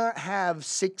may not have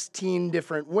 16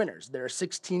 different winners. There are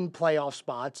 16 playoff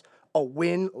spots. A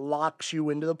win locks you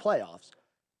into the playoffs.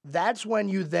 That's when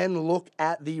you then look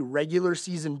at the regular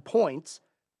season points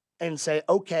and say,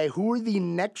 okay, who are the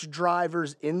next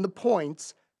drivers in the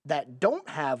points that don't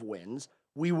have wins?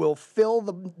 We will fill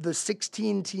the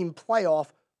 16-team playoff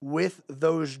with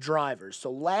those drivers.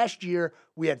 So last year,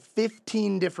 we had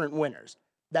 15 different winners.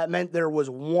 That meant there was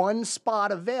one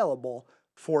spot available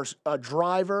for a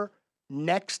driver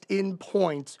next in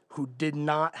points who did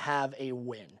not have a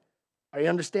win. Are you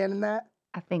understanding that?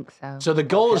 I think so. So the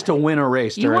goal is to win a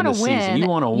race You during wanna the season. win, You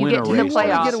want to you win get a to the race. You want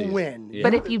playoffs. to get a win. Yeah.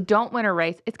 But if you don't win a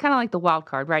race, it's kind of like the wild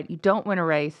card, right? You don't win a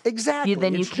race, Exactly.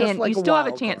 then you It's just can. like You a still have a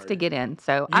wild chance card. to get in.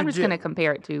 So You I'm just going to do.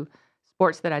 compare it to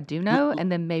sports that I do know,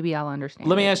 and then maybe I'll understand.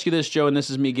 Let me it. ask you this, Joe, and this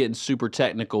is me getting super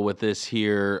technical with this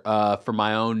here for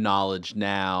my own knowledge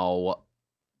now.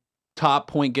 Top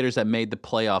point getters that made the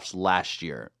playoffs last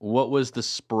year. What was the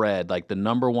spread? Like the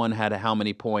number one had how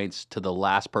many points to the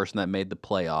last person that made the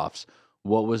playoffs?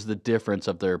 What was the difference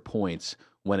of their points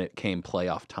when it came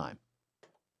playoff time?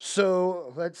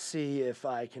 So let's see if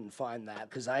I can find that,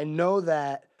 because I know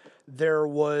that there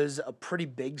was a pretty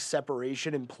big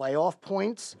separation in playoff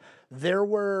points. There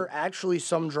were actually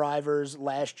some drivers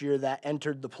last year that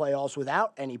entered the playoffs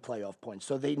without any playoff points.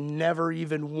 So they never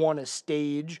even won a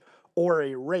stage or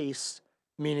a race,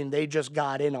 meaning they just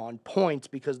got in on points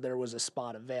because there was a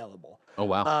spot available. Oh,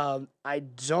 wow. I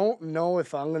don't know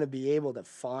if I'm going to be able to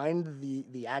find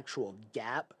the actual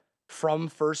gap from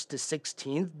 1st to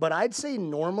 16th, but I'd say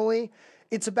normally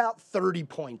it's about 30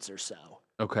 points or so.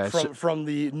 Okay. From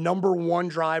the number one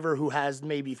driver who has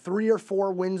maybe 3 or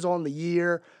 4 wins on the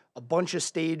year, a bunch of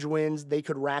stage wins, they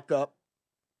could rack up.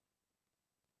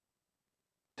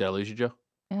 Did I lose you, Joe?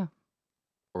 Yeah.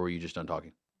 Or were you just done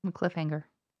talking? A cliffhanger.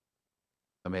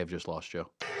 I may have just lost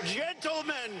Joe.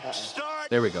 Gentlemen,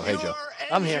 start. There we go. Hey, Joe.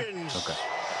 I'm here. Okay.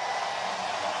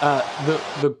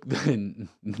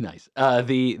 Nice.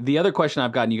 The other question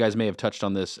I've gotten, you guys may have touched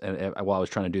on this while I was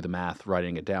trying to do the math,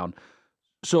 writing it down.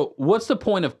 So, what's the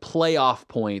point of playoff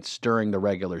points during the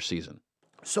regular season?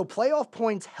 So playoff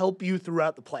points help you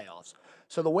throughout the playoffs.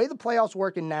 So the way the playoffs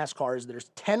work in NASCAR is there's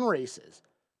 10 races,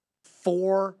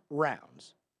 4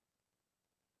 rounds.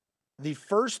 The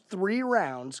first 3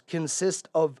 rounds consist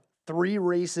of 3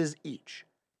 races each.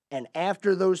 And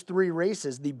after those 3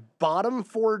 races, the bottom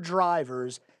 4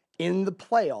 drivers in the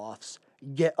playoffs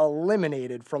get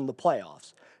eliminated from the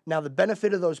playoffs. Now, the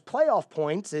benefit of those playoff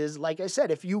points is, like I said,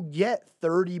 if you get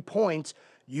 30 points,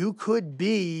 you could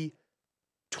be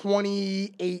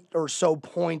 28 or so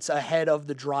points ahead of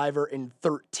the driver in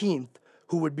 13th,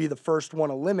 who would be the first one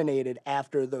eliminated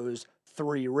after those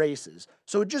 3 races.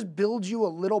 So it just builds you a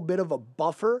little bit of a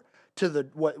buffer to the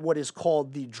what is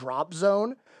called the drop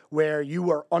zone, where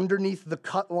you are underneath the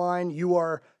cut line, you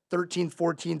are 13th,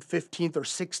 14th, 15th, or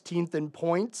 16th in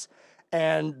points,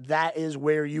 and that is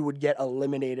where you would get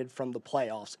eliminated from the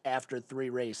playoffs after 3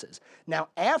 races. Now,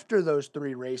 after those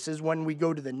 3 races, when we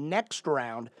go to the next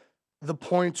round, the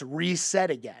points reset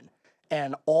again.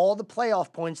 And all the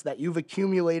playoff points that you've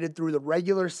accumulated through the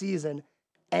regular season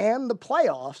and the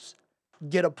playoffs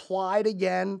get applied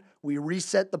again. We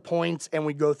reset the points and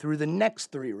we go through the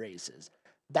next 3 races.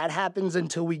 That happens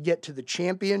until we get to the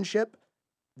championship.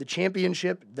 The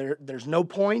championship, there's no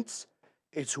points.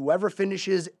 It's whoever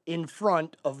finishes in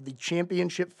front of the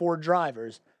championship 4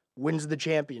 drivers wins the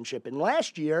championship. And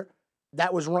last year,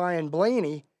 that was Ryan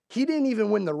Blaney. He didn't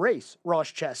even win the race.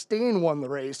 Ross Chastain won the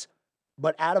race.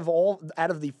 But out of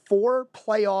the 4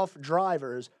 playoff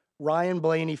drivers, Ryan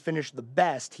Blaney finished the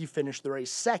best. He finished the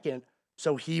race second,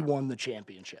 so he won the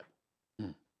championship.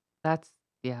 That's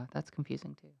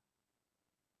confusing too.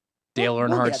 Dale We'll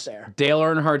Earnhardt, get there. Dale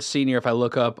Earnhardt Sr., if I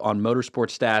look up on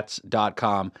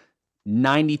motorsportstats.com,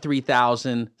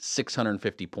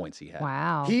 93,650 points he had.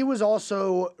 Wow. He was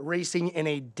also racing in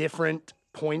a different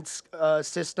points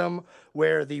system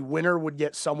where the winner would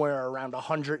get somewhere around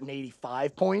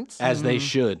 185 points. As they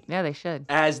should. Yeah, they should.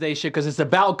 As they should, because it's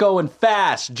about going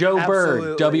fast. Joe Berg,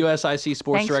 Absolutely. WSIC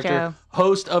Sports Thanks, Director, Joe.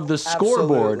 host of The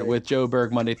Scoreboard Absolutely. with Joe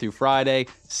Berg Monday through Friday,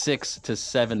 6 to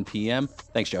 7 p.m.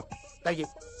 Thanks, Joe. Thank you.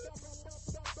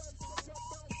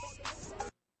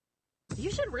 You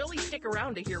should really stick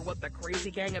around to hear what the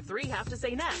crazy gang of 3 have to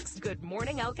say next. Good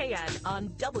morning, LKN on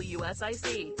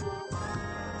WSIC.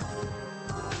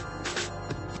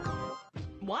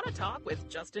 Want to talk with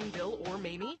Justin, Bill, or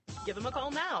Mamie? Give them a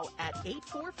call now at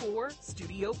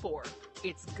 844-STUDIO-4.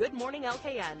 It's Good Morning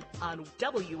LKN on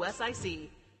WSIC.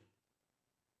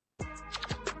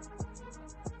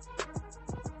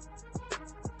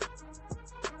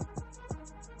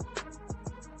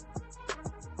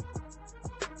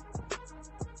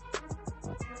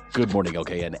 Good morning,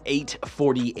 LKN.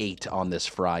 8:48 on this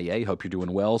FriYAY. Hope you're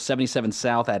doing well. 77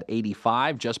 south at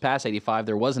 85, just past 85.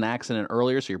 There was an accident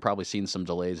earlier, so you're probably seeing some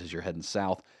delays as you're heading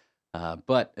south.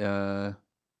 But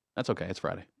that's okay. It's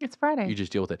Friday. It's Friday. You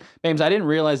just deal with it. Bames, I didn't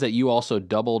realize that you also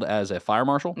doubled as a fire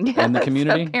marshal in the Yes,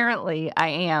 community. apparently I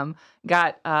am.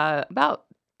 Got about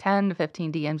 10 to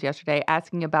 15 DMs yesterday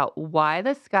asking about why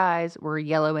the skies were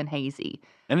yellow and hazy.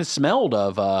 And it smelled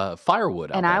of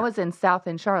firewood out And there. I was in South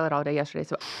End Charlotte all day yesterday,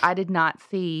 so I did not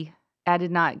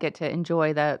get to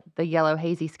enjoy the yellow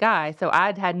hazy sky. So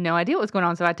I had no idea what was going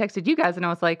on. So I texted you guys and I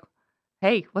was like,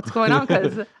 hey, what's going on?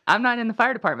 Because I'm not in the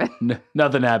fire department.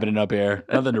 Nothing happening up here.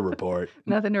 Nothing to report.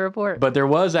 Nothing to report. But there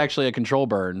was actually a control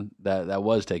burn that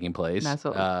was taking place. That's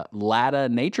what- Latta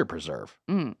Nature Preserve.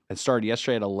 Mm. It started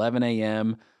yesterday at 11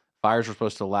 a.m. Fires were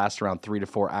supposed to last around 3 to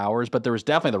 4 hours, but there was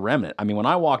definitely the remnant. I mean, when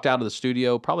I walked out of the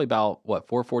studio, probably about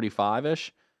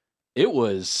 4:45-ish, it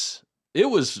was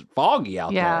foggy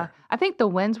out Yeah. there. I think the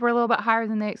winds were a little bit higher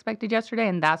than they expected yesterday,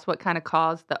 and that's what kind of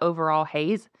caused the overall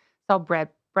haze. Saw Brad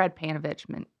Panovich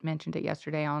mentioned it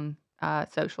yesterday on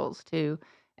socials too,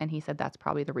 and he said that's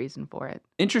probably the reason for it.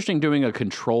 Interesting doing a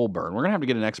control burn. We're going to have to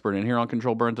get an expert in here on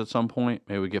control burns at some point.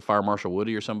 Maybe we get Fire Marshal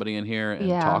Woody or somebody in here and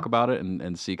Yeah. talk about it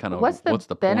and see kind of What's the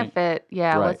point. benefit?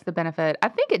 Yeah, Right. what's the benefit? I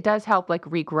think it does help like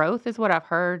regrowth, is what I've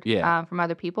heard Yeah. from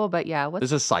other people. But yeah,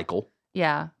 It's a cycle.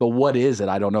 yeah. But what is it?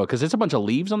 I don't know. Because it's a bunch of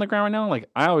leaves on the ground right now. Like,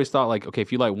 I always thought, like, okay,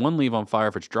 if you light one leaf on fire,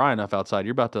 if it's dry enough outside,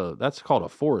 you're about to, that's called a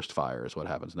forest fire is what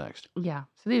happens next. Yeah.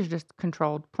 So these are just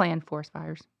controlled, planned forest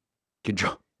fires.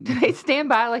 Control. Do they stand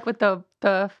by like with the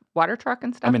water truck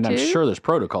and stuff I mean, too? I'm sure there's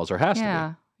protocols. There has to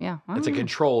Yeah. Yeah. be. It's a Mm.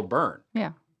 controlled burn.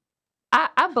 Yeah.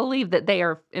 I believe that they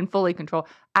are in fully control.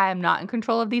 I am not in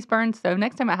control of these burns. So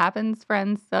next time it happens,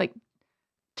 friends, like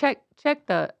check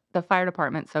the fire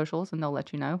department socials and they'll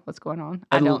let you know what's going on.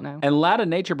 I don't know. And Latta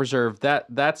Nature Preserve,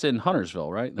 that's in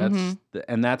Huntersville, right? That's Mhm.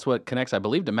 and that's what connects, I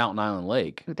believe, to Mountain Island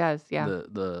Lake. It does, yeah. The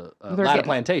They're Latta getting-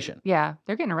 Plantation. Yeah,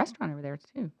 they're getting a restaurant over there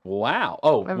too. Wow.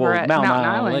 Oh, Over well, at Mountain Mountain Island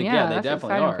Island, Lake. yeah, They that's definitely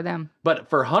exciting are. for them. But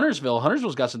for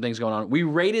Huntersville's got some things going on. We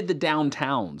raided the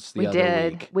downtowns the other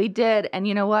week. We did, and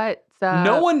you know what? So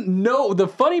The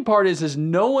funny part is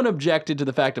no one objected to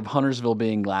the fact of Huntersville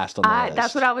being last on the list.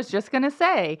 That's what I was just gonna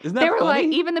say. Isn't that they were funny?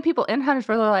 like, even the people in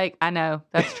Huntersville were like, I know,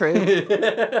 that's true.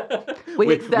 we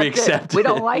we accept accept it. We it.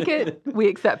 don't like it. We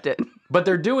accept it. But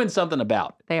they're doing something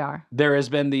about it. They are. There has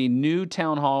been the new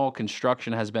town hall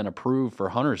construction has been approved for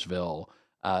Huntersville.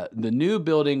 The new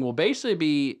building will basically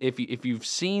be if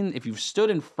you've stood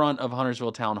in front of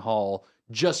Huntersville Town Hall,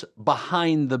 just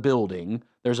behind the building,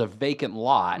 there's a vacant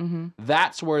lot. Mm-hmm.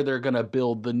 That's where they're going to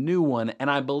build the new one.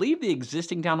 And I believe the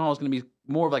existing town hall is going to be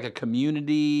more of like a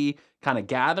community kind of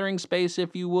gathering space,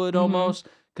 if you would, Mm-hmm. almost.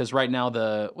 Because right now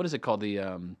what is it called?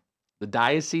 The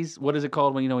diocese? What is it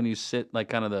called when you sit like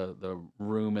kind of the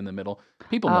room in the middle?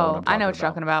 People know what I'm I know what you're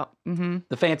talking about. Mm-hmm.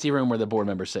 The fancy room where the board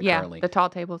members sit Yeah, currently. the tall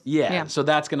tables. Yeah, so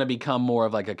that's going to become more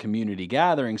of like a community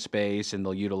gathering space, and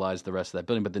they'll utilize the rest of that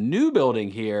building. But the new building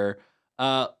here,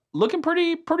 looking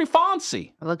pretty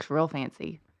fancy. It looks real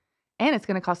fancy, and it's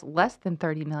going to cost less than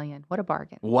 $30 million. What a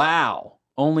bargain! Wow,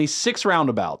 only 6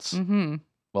 roundabouts. Mm-hmm.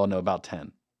 Well, no, about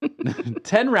 10.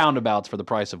 10 roundabouts for the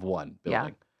price of one building. Yeah.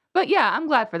 But yeah, I'm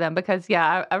glad for them because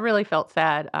I really felt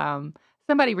sad.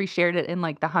 Somebody reshared it in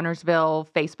like the Huntersville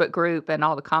Facebook group, and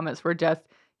all the comments were just,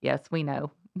 "Yes, we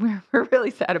know. We're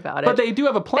really sad about it." But they do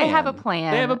have a plan. They have a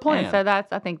plan. They have a plan. And so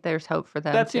I think there's hope for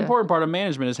them. That's the important part of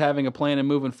management is having a plan and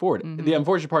moving forward. Mhm. The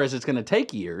unfortunate part is it's going to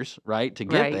take years, right, to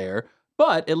get Right. there.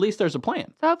 But at least there's a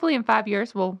plan. So hopefully in 5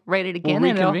 years we'll rate it again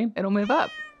and reconvene? it'll move up.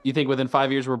 You think within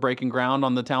 5 years we're breaking ground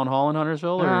on the town hall in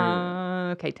Huntersville? Or?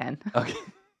 Okay, 10. Okay.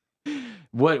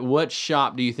 What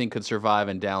shop do you think could survive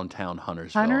in downtown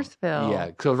Huntersville? Huntersville. Yeah,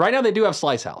 because right now they do have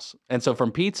Slice House, and so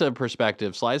from pizza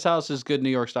perspective, Slice House is good New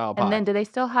York style pie. And then do they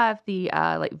still have the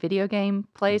like video game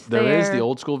place there? There is the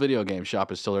old school video game shop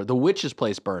is still there. The Witch's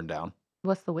place burned down.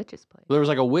 What's the witch's place? There was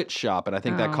like a witch shop, and I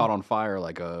think that Oh. caught on fire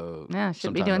like a. Yeah,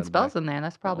 should be sometime doing in the spells back. in there.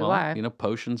 That's probably Well, why. You know,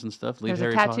 potions and stuff. Leave There's a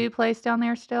Harry tattoo Potter. place down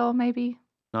there still, maybe.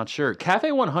 Not sure.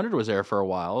 Cafe 100 was there for a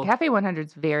while. Cafe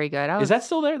 100's very good. Is that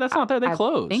still there? That's not there. They I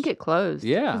closed. think it closed.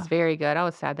 Yeah. It's very good. I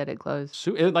was sad that it closed.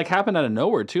 It like happened out of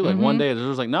nowhere too. Like one Mhm. day it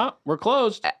was like, no, we're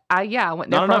closed. I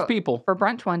went there Not for, enough people. for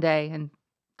brunch one day and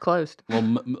closed.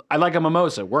 Well, I like a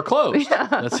mimosa. We're closed.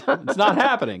 Yeah. It's not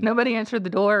happening. Nobody answered the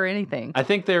door or anything. I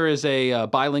think there is a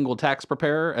bilingual tax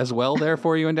preparer as well there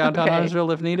for you in downtown Okay.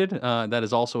 Huntersville if needed. That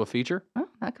is also a feature. Oh,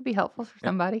 that could be helpful for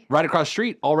somebody. Right across the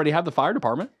street, already have the fire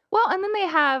department. Well, and then they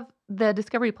have the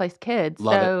Discovery Place Kids.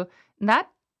 Love so that,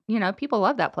 people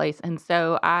love that place. And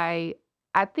so I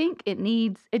I think it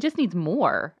just needs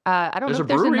more. I don't There's know a if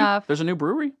there's brewery. enough. There's a new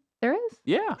brewery. There is?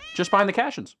 Yeah, just behind the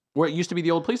Cashins, where it used to be the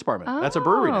old police department. That's a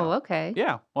brewery Oh, now. okay.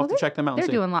 Yeah, we'll have to check them out and They're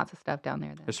see. doing lots of stuff down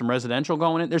there then. There's some residential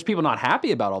going in. There's people not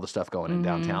happy about all the stuff going in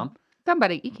downtown.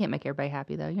 You can't make everybody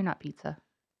happy though. You're not pizza.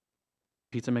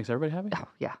 Pizza makes everybody happy? Oh,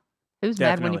 yeah. Who's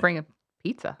mad when you Definitely. bring a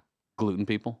pizza? Gluten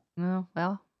people. No,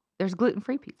 well, there's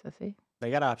gluten-free pizza, see? They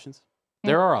got options.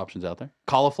 There are options out there.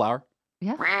 Cauliflower.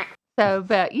 Yeah. So,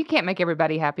 but you can't make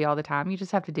everybody happy all the time. You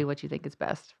just have to do what you think is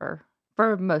best for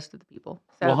most of the people.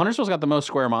 So, Well, Huntersville's got the most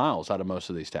square miles out of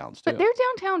most of these towns, too. but their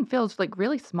downtown feels like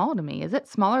really small to me. Is it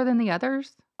smaller than the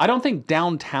others? I don't think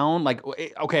downtown,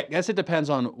 okay, I guess it depends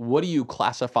on what do you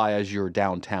classify as your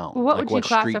downtown? Well, what Like, would you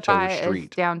classify street to as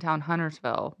street? downtown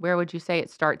Huntersville? Where would you say it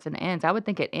starts and ends? I would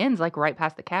think it ends like right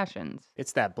past the Cashins.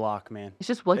 It's that block, man. It's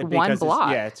just like Because one it's-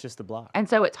 block. Yeah, it's just the block. And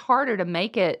so it's harder to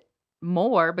make it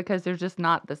more because there's just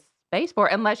not the space for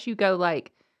it unless you go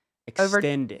like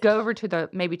Extend it. go over to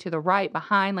maybe to the right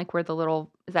behind like where the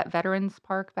little is that Veterans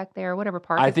Park back there, whatever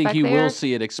park I is think back you there. will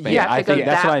see it expand. You have to I think go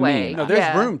that's that what I way. mean. No, there's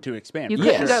Yeah. room to expand. You for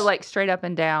couldn't sure. go like straight up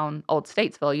and down Old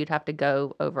Statesville. You'd have to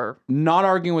go over. Not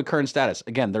arguing with current status.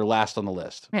 Again, they're last on the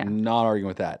list. Yeah. Not arguing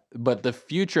with that. But the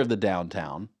future of the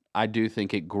downtown, I do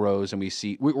think it grows, and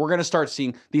we're going to start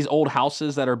seeing these old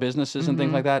houses that are businesses and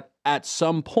things like that. At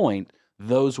some point,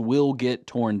 those will get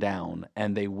torn down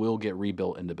and they will get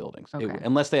rebuilt into buildings, Okay.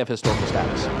 unless they have historical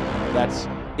status.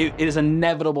 It is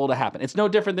inevitable to happen. It's no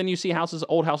different than you see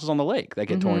old houses on the lake that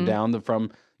get torn down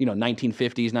from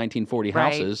 1950s, 1940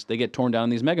 Right. houses. They get torn down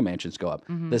and these mega mansions go up.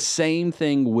 The same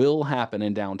thing will happen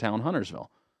in downtown Huntersville.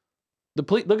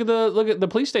 Look at the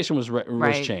police station was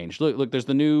Right. changed. Look, there's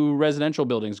the new residential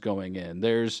buildings going in.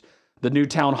 There's the new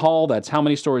town hall. That's how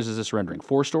many stories is this rendering?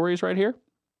 4 stories right here.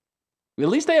 At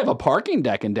least they have a parking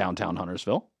deck in downtown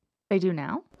Huntersville. They do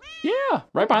now? Yeah,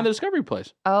 right behind the Discovery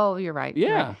Place. Oh, you're right. you're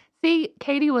Yeah. right. See,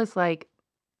 Katie was like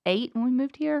 8 when we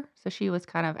moved here, so she was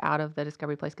kind of out of the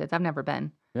Discovery Place kids. I've never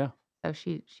been. Yeah. So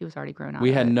she was already grown up.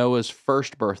 We had Noah's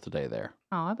first birthday there.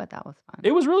 Oh, I bet that was fun.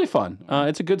 It was really fun. Yeah.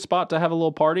 It's a good spot to have a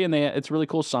little party, and it's really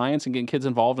cool science and getting kids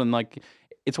involved. And like,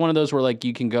 it's one of those where like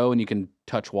you can go and you can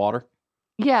touch water.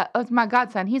 Yeah, it's my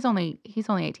godson. He's only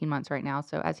 18 months right now,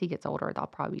 so as he gets older, I'll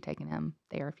probably be taking him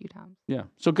there a few times. Yeah.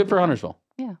 So good for Huntersville.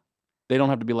 Yeah. They don't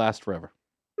have to be last forever.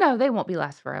 No, they won't be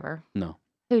last forever. No.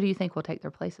 Who do you think will take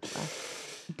their places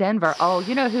last? Denver. Oh,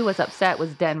 you know who was upset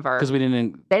was Denver. Because we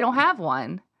didn't. They don't have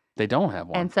one. They don't have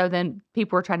one. And so then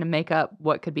people were trying to make up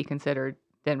what could be considered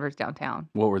Denver's downtown.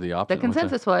 What were the The options?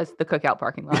 consensus was the cookout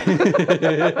parking lot.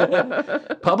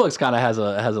 Publix kind of has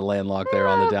a landlock there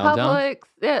on the downtown.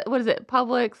 Publix, what is it?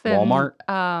 Publix and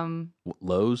Walmart?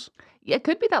 Lowe's, yeah, it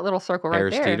could be that little circle right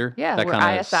Harris there. Teeter, Yeah, that where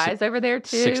kinda ISI is over there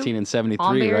too. 16 and 73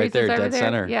 Almberry's right is there, over dead there.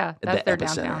 center. Yeah, that's the their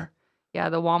epicenter. downtown. Yeah,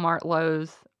 the Walmart,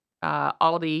 Lowe's,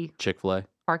 Aldi Chick-fil-A,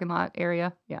 parking lot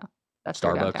area. Yeah, that's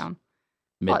Starbucks. their downtown.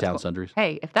 Midtown cool. Sundries.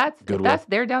 Hey, if that's Goodwill.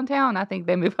 their downtown, I think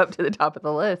they move up to the top of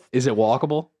the list. Is it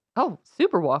walkable? Oh,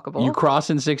 super walkable. You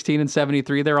crossing 16 and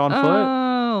 73 there on foot?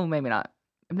 Oh, maybe not.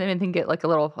 Maybe then get like a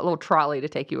little trolley to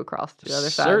take you across to the other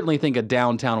side. Certainly think a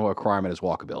downtown requirement is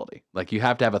walkability. Like you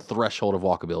have to have a threshold of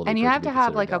walkability. And for you it have be to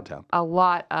have considered like downtown. a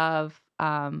lot of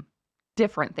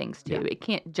different things too. Yeah. It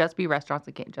can't just be restaurants.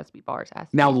 It can't just be bars. It has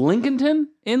to Now be- Lincolnton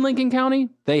in Lincoln County,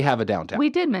 they have a downtown. we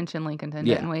did mention Lincolnton,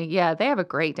 Yeah. didn't we? Yeah, they have a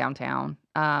great downtown.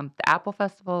 The Apple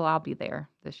Festival, I'll be there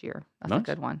this year. That's a Nice.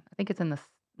 good one. I think it's in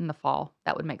the fall.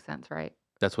 That would make sense, right?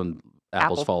 That's when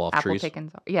apples fall off apple trees.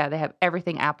 pickings. Yeah, they have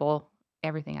everything apple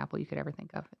you could ever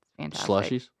think of. It's fantastic.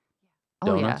 Slushies,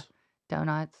 Oh donuts, yeah,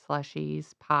 donuts,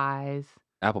 slushies, pies.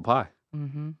 apple pie.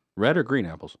 Mm-hmm. Red or green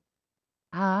apples?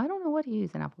 I don't know what to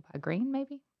use in apple pie. Green,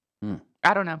 maybe. Hmm.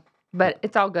 I don't know, but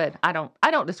it's all good. I don't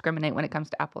discriminate when it comes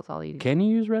to apples. I'll eat it. Can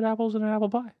you use red apples in an apple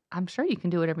pie? I'm sure you can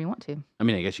do whatever you want to. I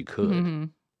mean, I guess you could. Mhm.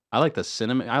 I like the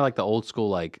cinnamon. I like the old school,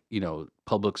 like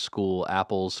public school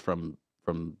apples from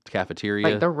cafeteria.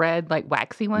 Like the red, like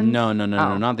waxy ones. No,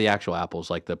 Oh. not the actual apples.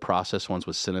 Like the processed ones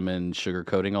with cinnamon sugar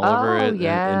coating all over Oh, it,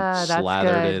 yeah, and that's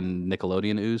slathered good. in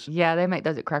Nickelodeon ooze. Yeah, they make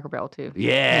those at Cracker Barrel too.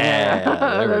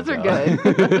 Yeah, there we those are go. good.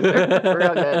 Those are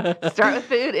real good. Start with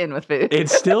food, end with food.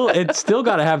 It's still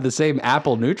got to have the same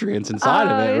apple nutrients inside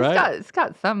of it, right? It's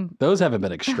got some. Those haven't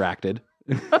been extracted.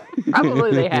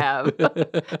 Probably they have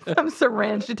some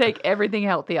syringe to take everything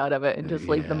healthy out of it and just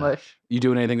leave the Yeah. mush. You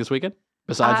doing anything this weekend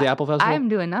besides the Apple Festival? I'm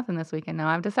doing nothing this weekend. No,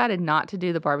 I've decided not to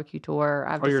do the barbecue tour.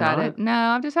 Oh, you're not?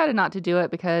 I've decided not to do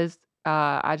it because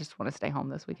I just want to stay home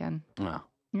this weekend. Wow,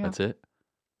 Yeah. that's it.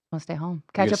 I want to stay home.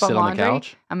 You're Catch gonna up on sit on the laundry.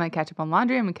 couch? I'm gonna catch up on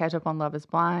laundry. I'm gonna catch up on Love Is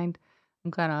Blind.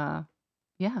 I'm gonna,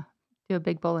 do a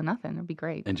big bowl of nothing. It'd be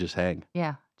great. And just hang.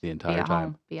 Yeah, The entire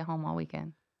time. Be at home all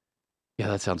weekend. Yeah,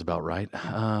 that sounds about right.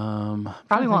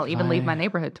 Probably won't even leave my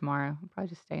neighborhood tomorrow. I'll probably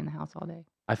just stay in the house all day.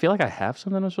 I feel like I have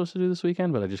something I'm supposed to do this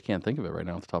weekend, but I just can't think of it right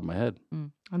now off the top of my head.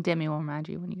 Demi will remind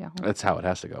you when you get home. That's how it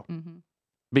has to go.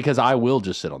 Because I will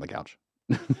just sit on the couch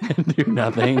and do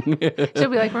nothing. She'll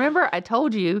be like, remember, I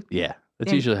told you. Yeah,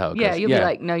 that's usually how it goes. Yeah, you'll be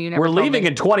like, no, you never We're told leaving me.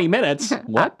 in 20 minutes.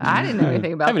 What? I didn't know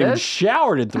anything about I haven't even this.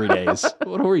 showered in 3 days.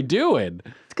 What are we doing?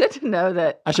 It's good to know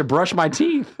that I should brush my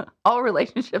teeth. all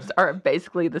relationships are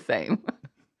basically the same.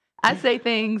 I say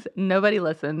things, nobody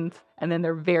listens, and then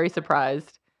they're very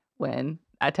surprised when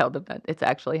I tell them that it's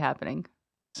actually happening.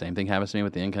 Same thing happens to me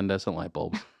with the incandescent light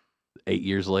bulbs. 8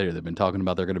 years later, they've been talking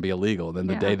about they're going to be illegal. And then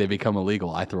the day they become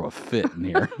illegal, I throw a fit in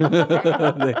here.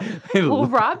 Well,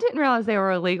 Rob didn't realize they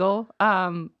were illegal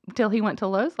until he went to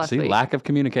Lowe's last week. Lack of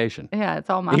communication. Yeah, it's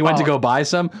all my fault. He went to go buy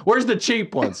some. Where's the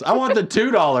cheap ones? I want the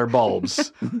 $2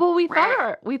 bulbs. Well, we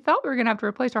thought we were going to have to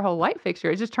replace our whole light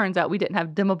fixture. It just turns out we didn't have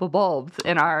dimmable bulbs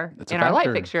in our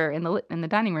light fixture in the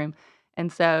dining room. And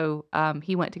so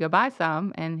he went to go buy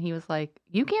some, and he was like,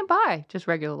 you can't buy just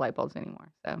regular light bulbs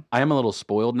anymore. So I am a little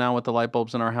spoiled now with the light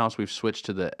bulbs in our house. We've switched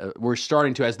to we're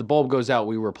starting to, as the bulb goes out,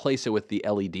 we replace it with the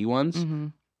LED ones.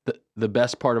 The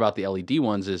best part about the LED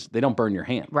ones is they don't burn your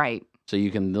hand. Right. So you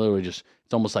can literally just,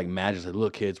 it's almost like magic. Like,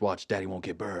 look, kids, watch, Daddy won't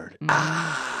get burned.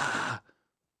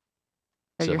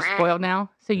 So you're spoiled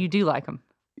now? So you do like them.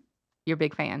 You're a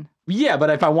big fan. Yeah, but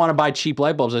if I want to buy cheap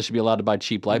light bulbs, I should be allowed to buy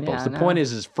cheap light bulbs. The point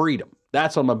is freedom.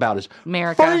 That's what I'm about is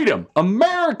America. Freedom.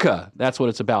 America. That's what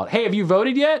it's about. Hey, have you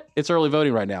voted yet? It's early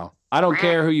voting right now. I don't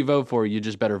care who you vote for. You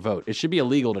just better vote. It should be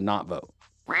illegal to not vote.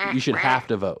 You should have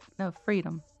to vote. No,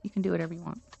 freedom. You can do whatever you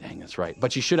want. Dang, that's right.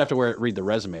 But you should have to read the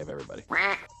resume of everybody.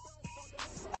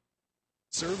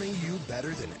 Serving you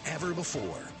better than ever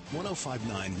before. 105.9,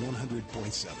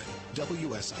 100.7.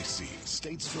 WSIC,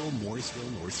 Statesville, Morrisville,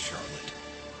 North Charlotte.